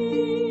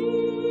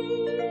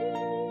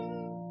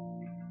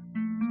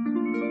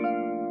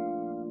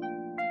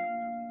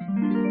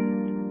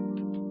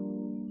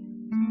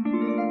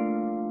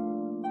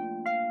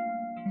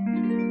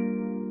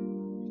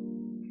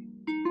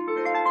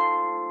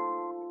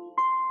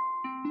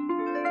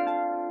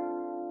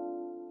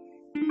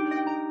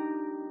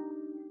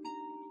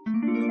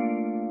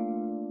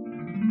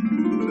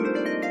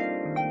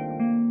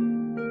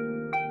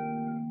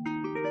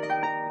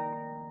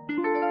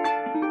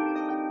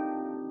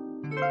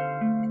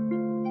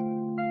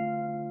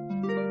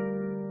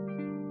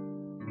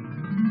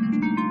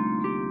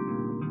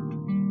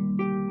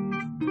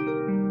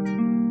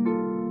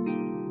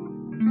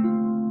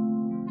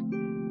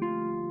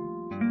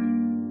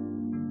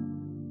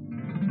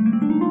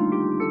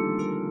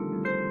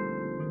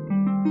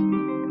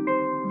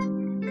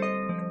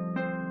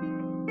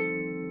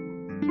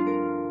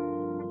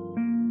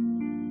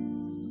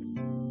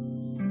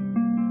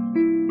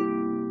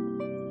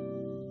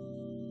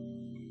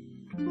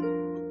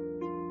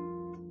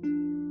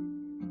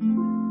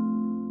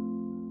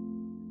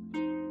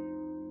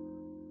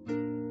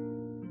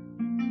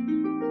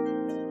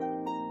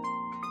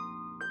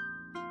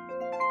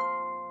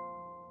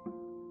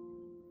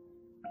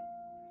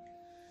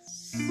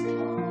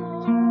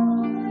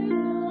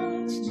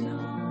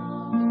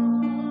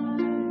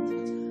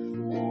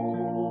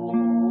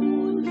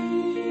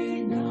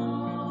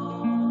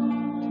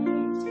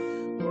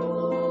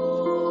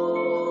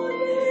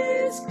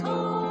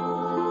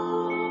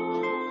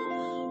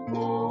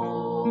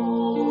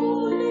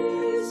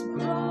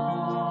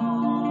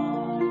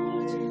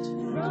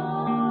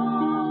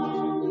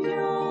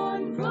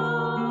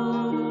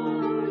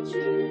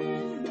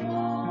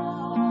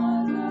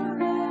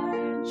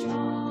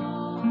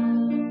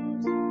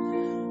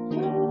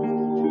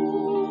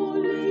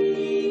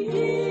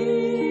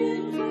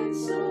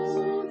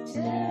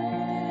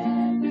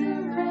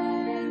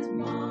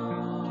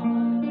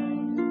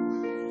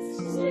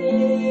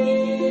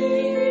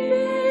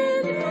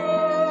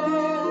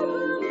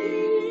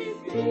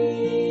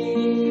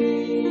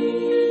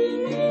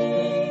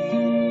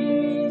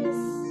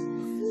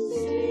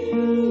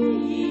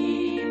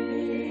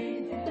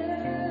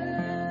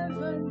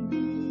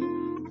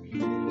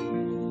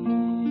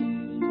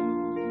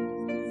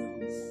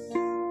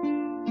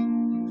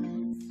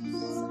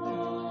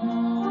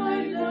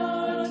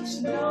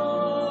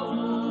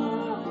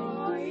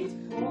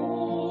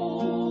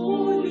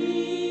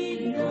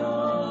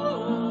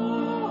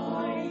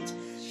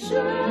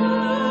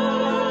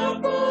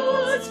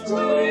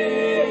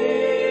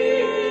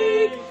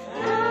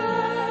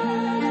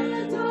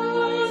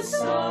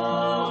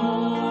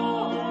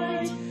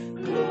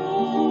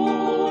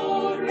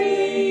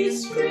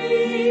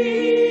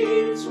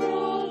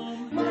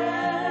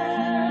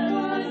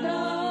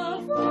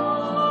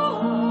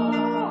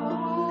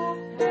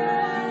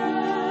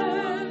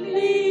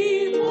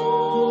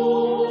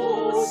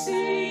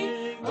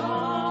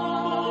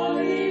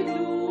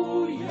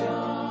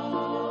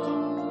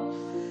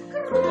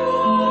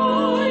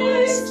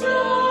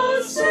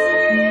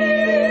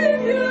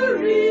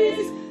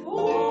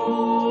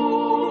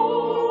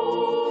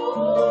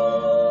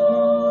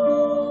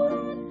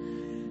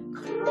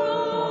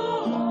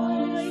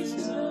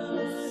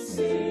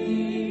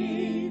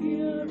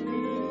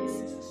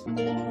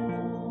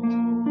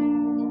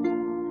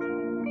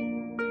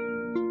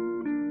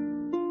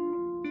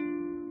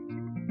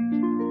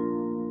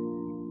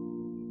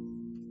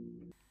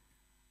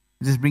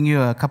 Just bring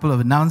you a couple of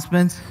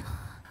announcements.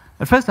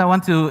 But first, I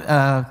want to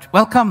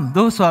welcome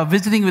those who are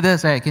visiting with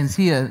us. I can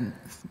see a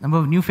number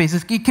of new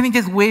faces. Can you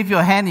just wave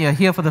your hand? You're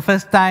here for the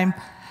first time.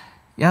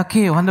 Yeah,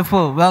 okay,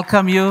 wonderful.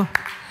 Welcome you.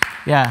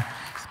 Yeah,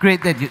 it's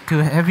great to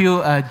have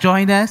you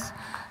join us.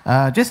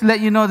 Just to let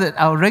you know that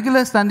our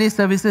regular Sunday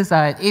services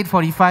are at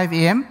 8:45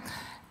 a.m.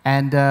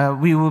 And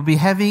we will be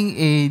having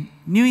a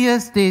New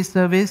Year's Day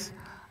service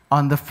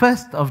on the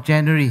 1st of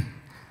January.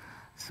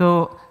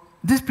 So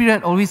this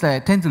period always I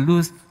tend to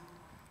lose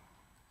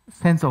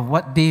sense of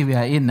what day we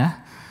are in.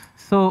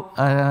 So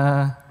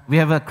we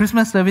have a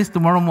Christmas service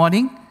tomorrow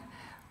morning.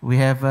 We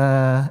have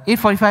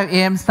 8:45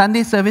 a.m.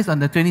 Sunday service on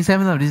the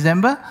 27th of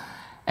December.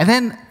 And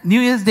then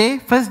New Year's Day,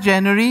 1st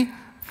January,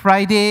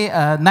 Friday,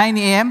 9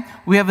 a.m.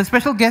 We have a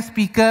special guest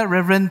speaker,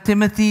 Reverend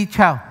Timothy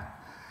Chow.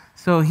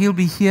 So he'll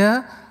be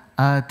here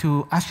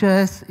to usher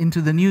us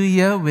into the new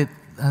year with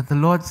the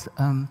Lord's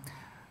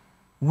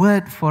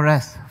word for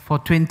us for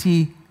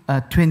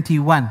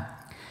 2021.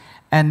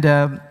 And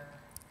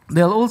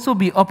there'll also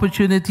be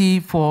opportunity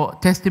for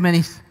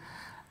testimonies.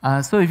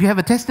 So if you have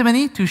a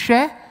testimony to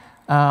share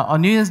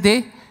on New Year's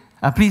Day,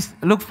 please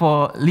look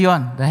for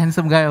Leon, the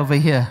handsome guy over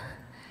here.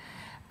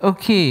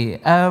 Okay,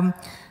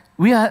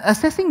 we are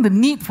assessing the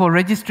need for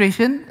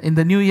registration in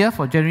the new year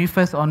for January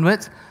 1st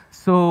onwards.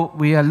 So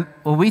we are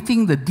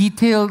awaiting the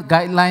detailed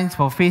guidelines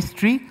for phase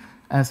 3.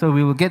 So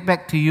we will get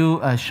back to you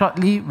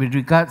shortly with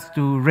regards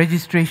to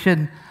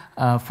registration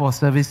for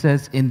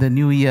services in the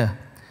new year.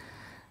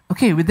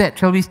 Okay, with that,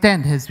 shall we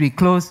stand as we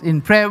close in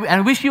prayer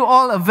and wish you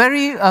all a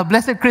very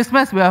blessed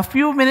Christmas. We are a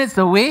few minutes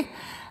away.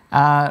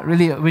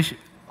 Really wish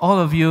all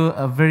of you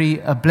a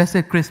very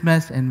blessed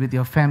Christmas and with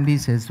your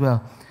families as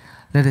well.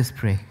 Let us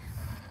pray.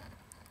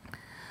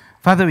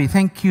 Father, we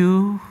thank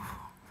you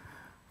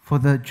for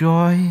the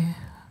joy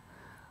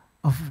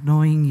of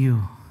knowing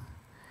you.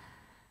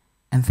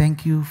 And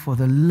thank you for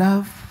the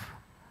love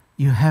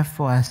you have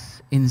for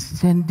us in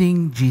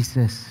sending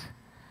Jesus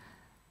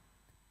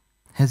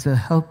as a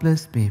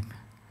helpless babe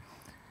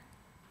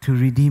to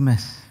redeem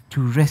us,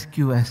 to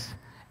rescue us,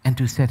 and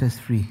to set us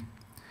free.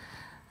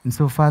 And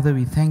so, Father,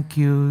 we thank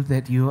you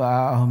that you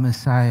are our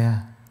Messiah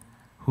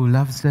who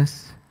loves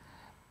us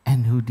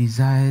and who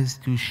desires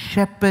to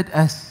shepherd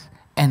us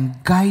and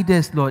guide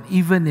us, Lord,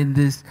 even in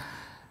these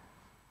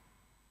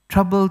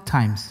troubled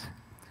times.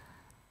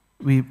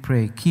 We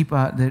pray,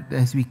 that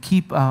as we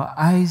keep our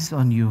eyes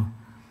on you,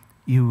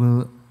 you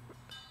will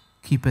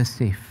keep us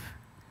safe.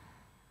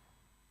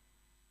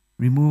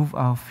 Remove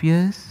our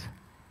fears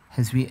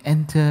as we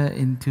enter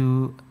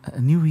into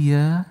a new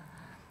year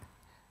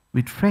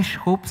with fresh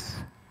hopes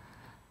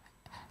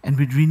and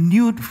with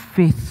renewed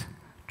faith,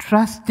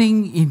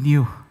 trusting in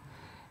you,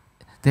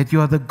 that you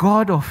are the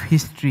God of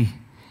history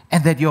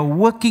and that you're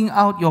working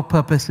out your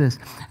purposes,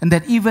 and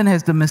that even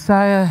as the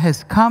Messiah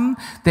has come,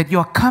 that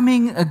you're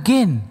coming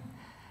again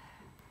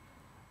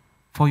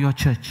for your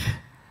church.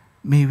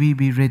 May we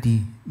be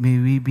ready. May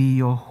we be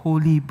your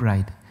holy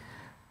bride.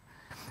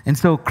 And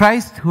so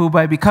Christ, who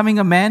by becoming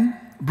a man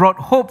brought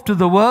hope to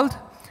the world,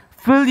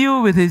 fill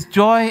you with his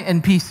joy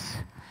and peace.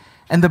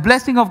 And the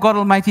blessing of God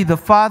Almighty, the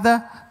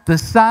Father, the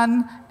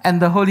Son,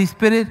 and the Holy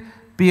Spirit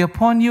be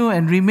upon you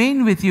and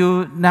remain with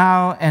you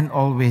now and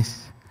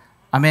always.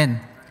 Amen.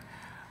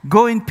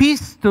 Go in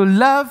peace to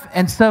love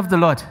and serve the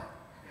Lord.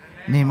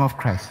 In the name of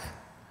Christ.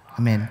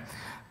 Amen.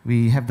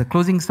 We have the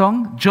closing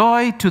song,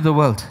 Joy to the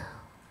World.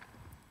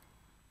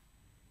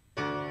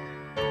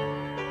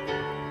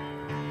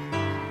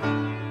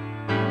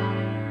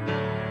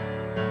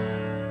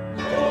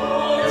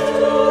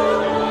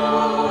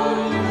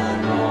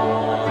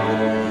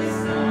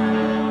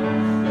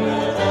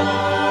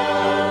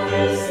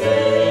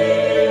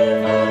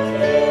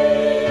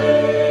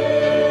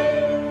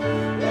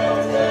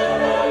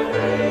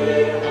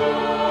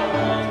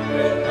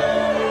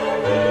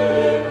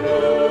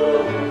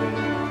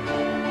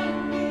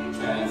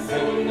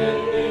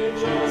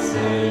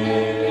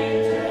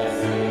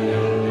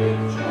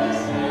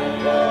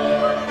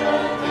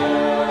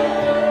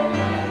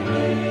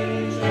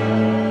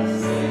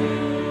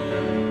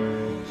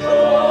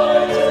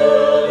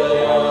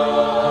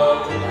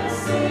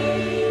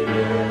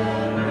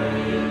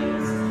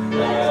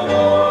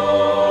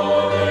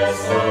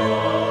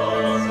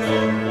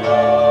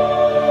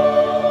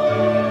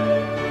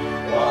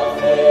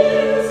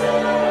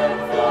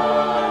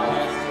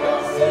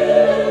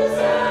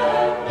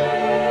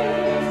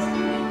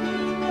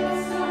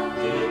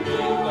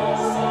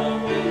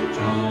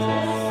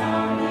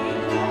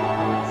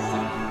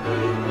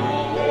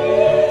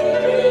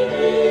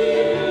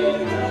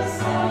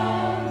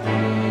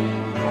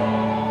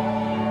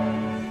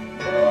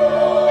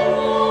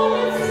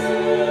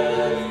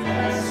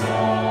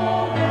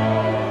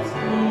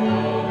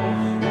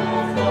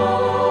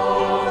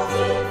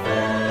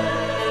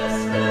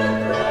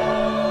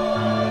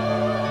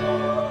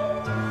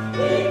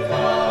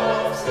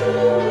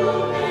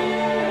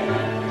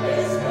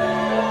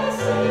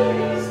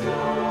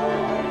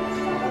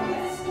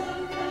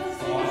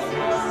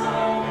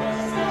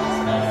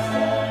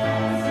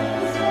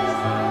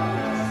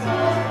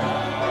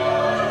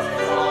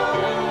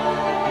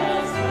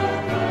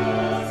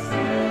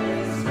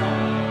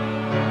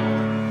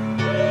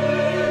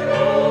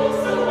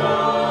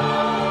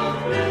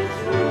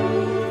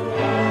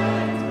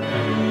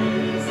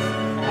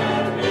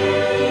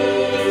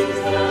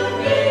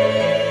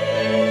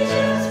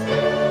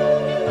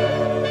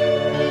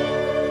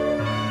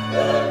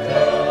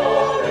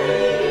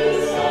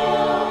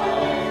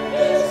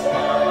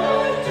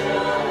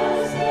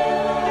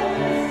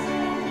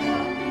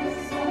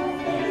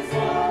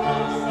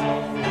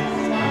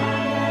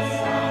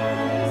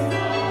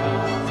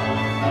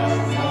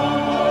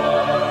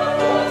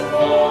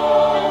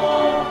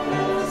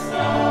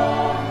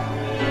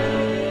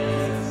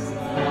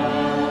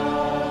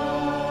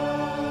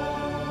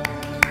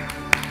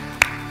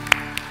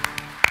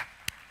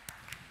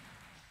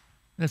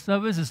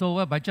 service is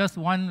over, but just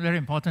one very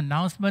important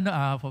announcement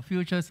for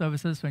future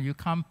services. When you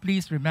come,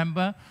 please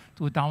remember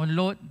to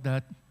download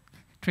the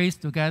Trace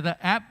Together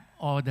app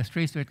or the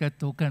Trace Together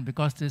token,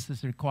 because this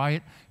is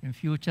required in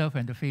future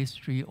when the phase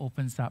 3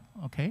 opens up,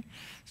 okay?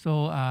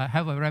 So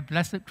have a very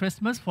blessed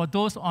Christmas. For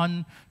those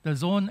on the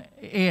zone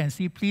A and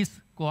C,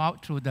 please go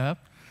out through the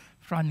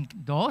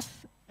front doors,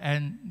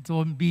 and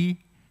zone B,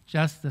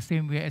 just the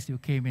same way as you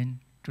came in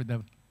through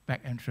the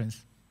back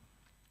entrance.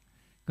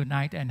 Good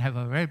night, and have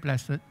a very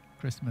blessed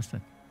Christmas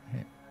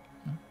ahead.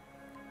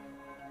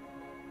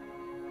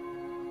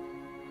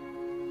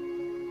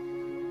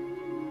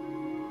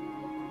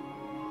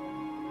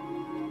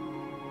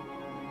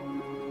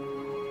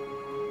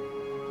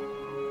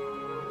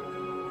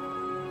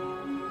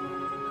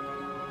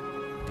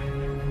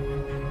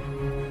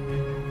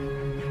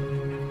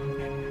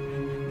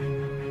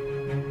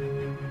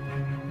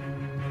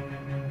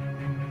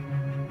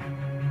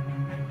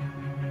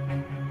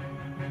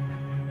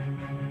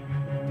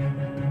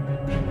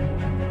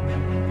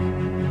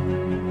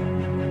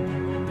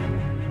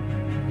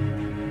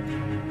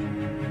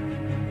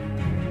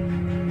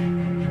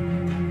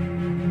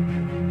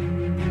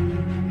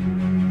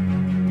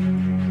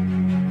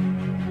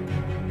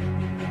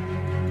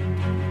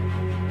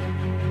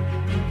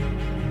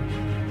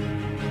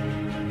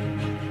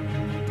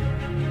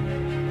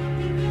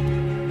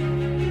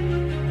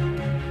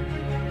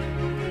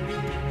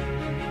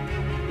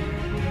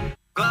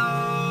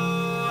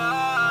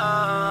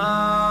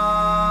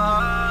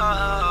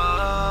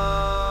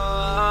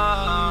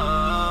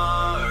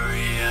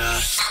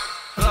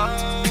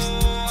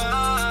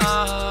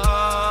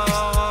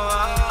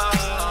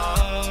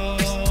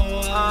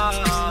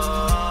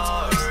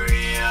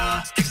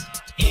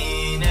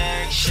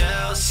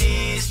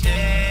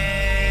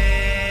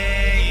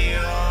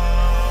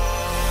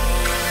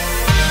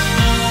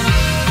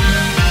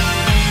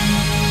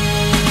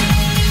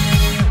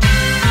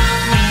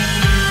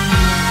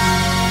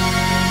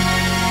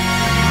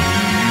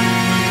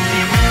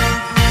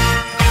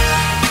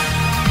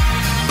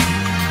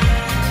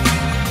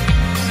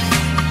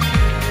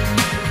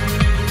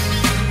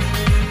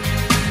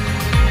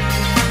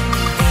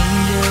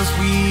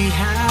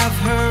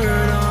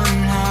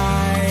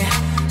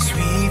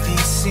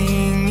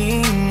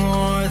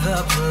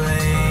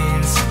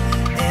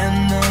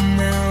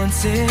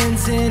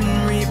 mountains in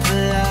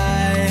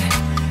reply,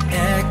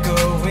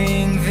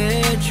 echoing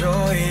their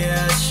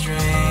joyous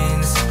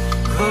strains.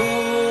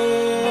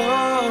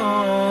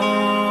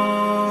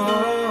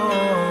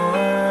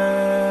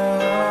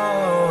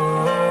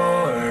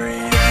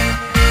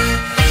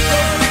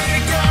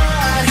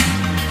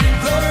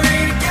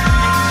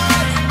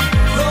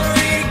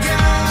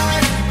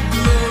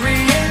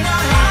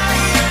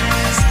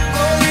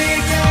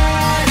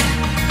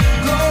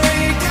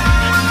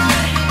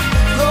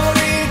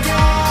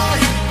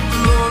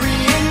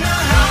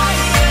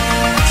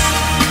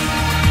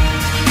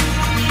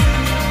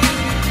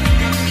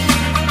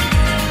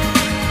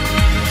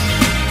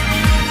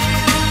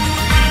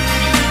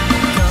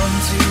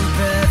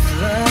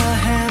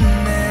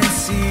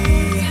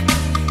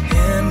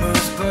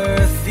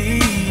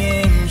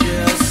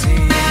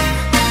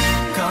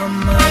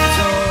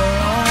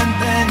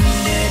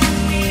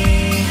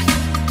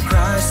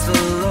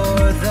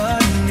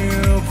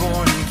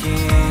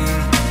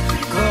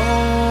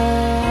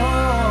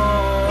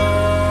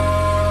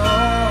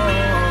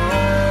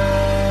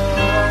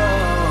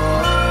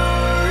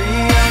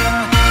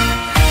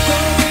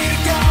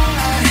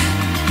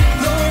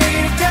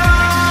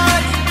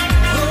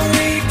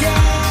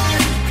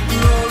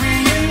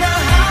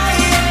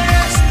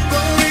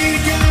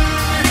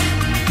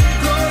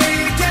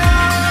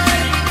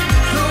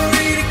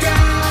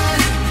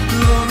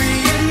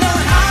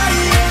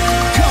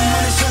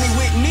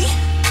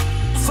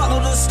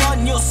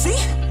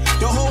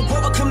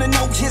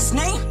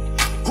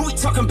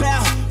 Talking back